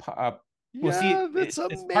glass and that's amazing. It's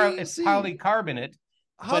polycarbonate.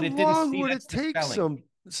 How long would it take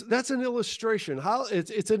that's an illustration.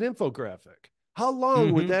 It's an infographic. How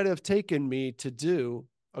long would that have taken me to do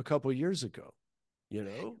a couple years ago?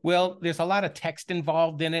 Well, there's a lot of text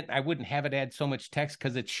involved in it. I wouldn't have it add so much text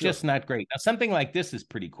because it's just not great. Now, something like this is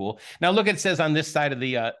pretty cool. Now, look, it says on this side of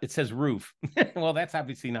the, it says roof. Well, that's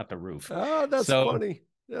obviously not the roof. Oh, that's funny.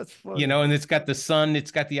 That's funny. And it's got the sun.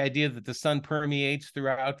 It's got the idea that the sun permeates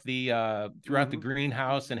throughout the the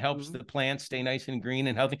greenhouse and helps the plants stay nice and green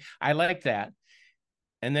and healthy. I like that.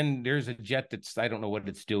 And then there's a jet I don't know what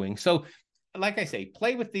it's doing. So, like I say,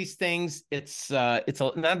 play with these things. Not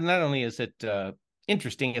only is it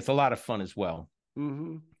interesting, it's a lot of fun as well. A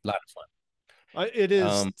lot of fun. It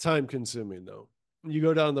is time consuming, though. You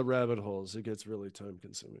go down the rabbit holes, it gets really time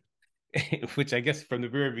consuming. Which I guess from the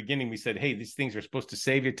very beginning we said, hey, these things are supposed to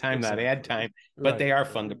save you time, not add time, but they are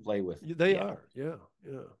fun to play with. They are. Yeah.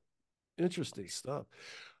 Interesting stuff.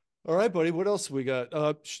 All right, buddy. What else we got?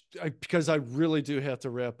 Because I really do have to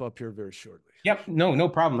wrap up here very shortly. Yep. No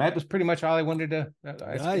problem. That was pretty much all I wanted to.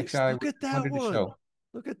 Nice. I Look at that wanted to one. show.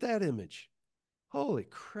 Look at that image. Holy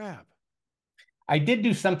crap. I did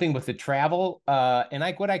do something with the travel, and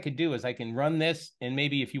what I could do is I can run this, and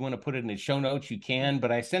maybe if you want to put it in the show notes, you can.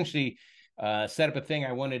 But I essentially set up a thing.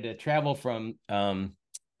 I wanted to travel from I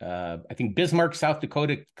think Bismarck, South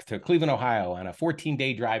Dakota to Cleveland, Ohio, on a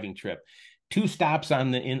 14-day driving trip. 2 stops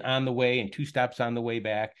on the way and 2 stops on the way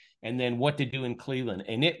back, and then what to do in Cleveland.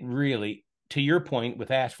 And it really, to your point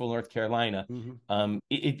with Asheville, North Carolina,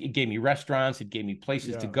 it gave me restaurants, it gave me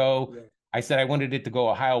places to go. Yeah. I said I wanted it to go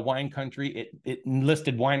Ohio wine country. It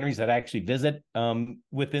listed wineries that I actually visit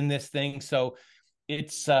within this thing. So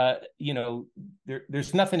it's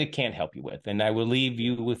there's nothing it can't help you with, and I will leave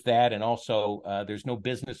you with that. And also, there's no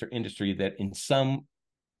business or industry that in some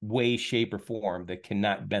way, shape, or form that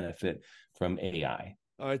cannot benefit from AI.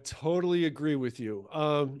 I totally agree with you.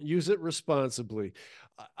 Use it responsibly.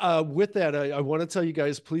 With that, I want to tell you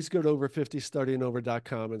guys, please go to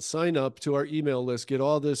over50startingover.com and sign up to our email list. Get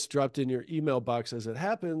all this dropped in your email box as it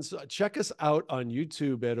happens. Check us out on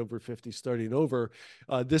YouTube at Over 50 Starting Over.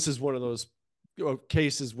 This is one of those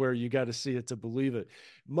cases where you got to see it to believe it.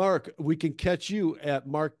 Mark, we can catch you at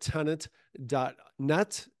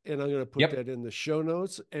marktennant.net, and I'm going to put that in the show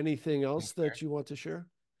notes. Anything else that you want to share?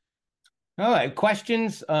 All right.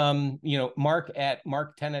 Questions, Mark at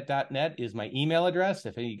marktennant.net is my email address.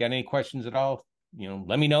 If you got any questions at all,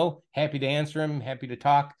 let me know. Happy to answer them. Happy to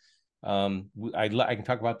talk. I can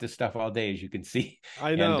talk about this stuff all day, as you can see.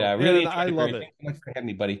 I know. And really, I love it. Thanks so much for having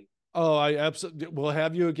me, buddy. Oh, I absolutely will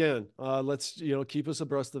have you again. Let's, keep us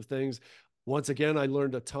abreast of things. Once again, I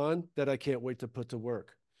learned a ton that I can't wait to put to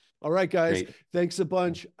work. All right, guys. Great. Thanks a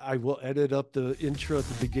bunch. I will edit up the intro at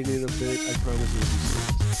the beginning of it. I promise you.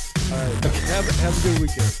 All right. Have a good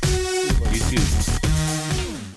weekend. You too.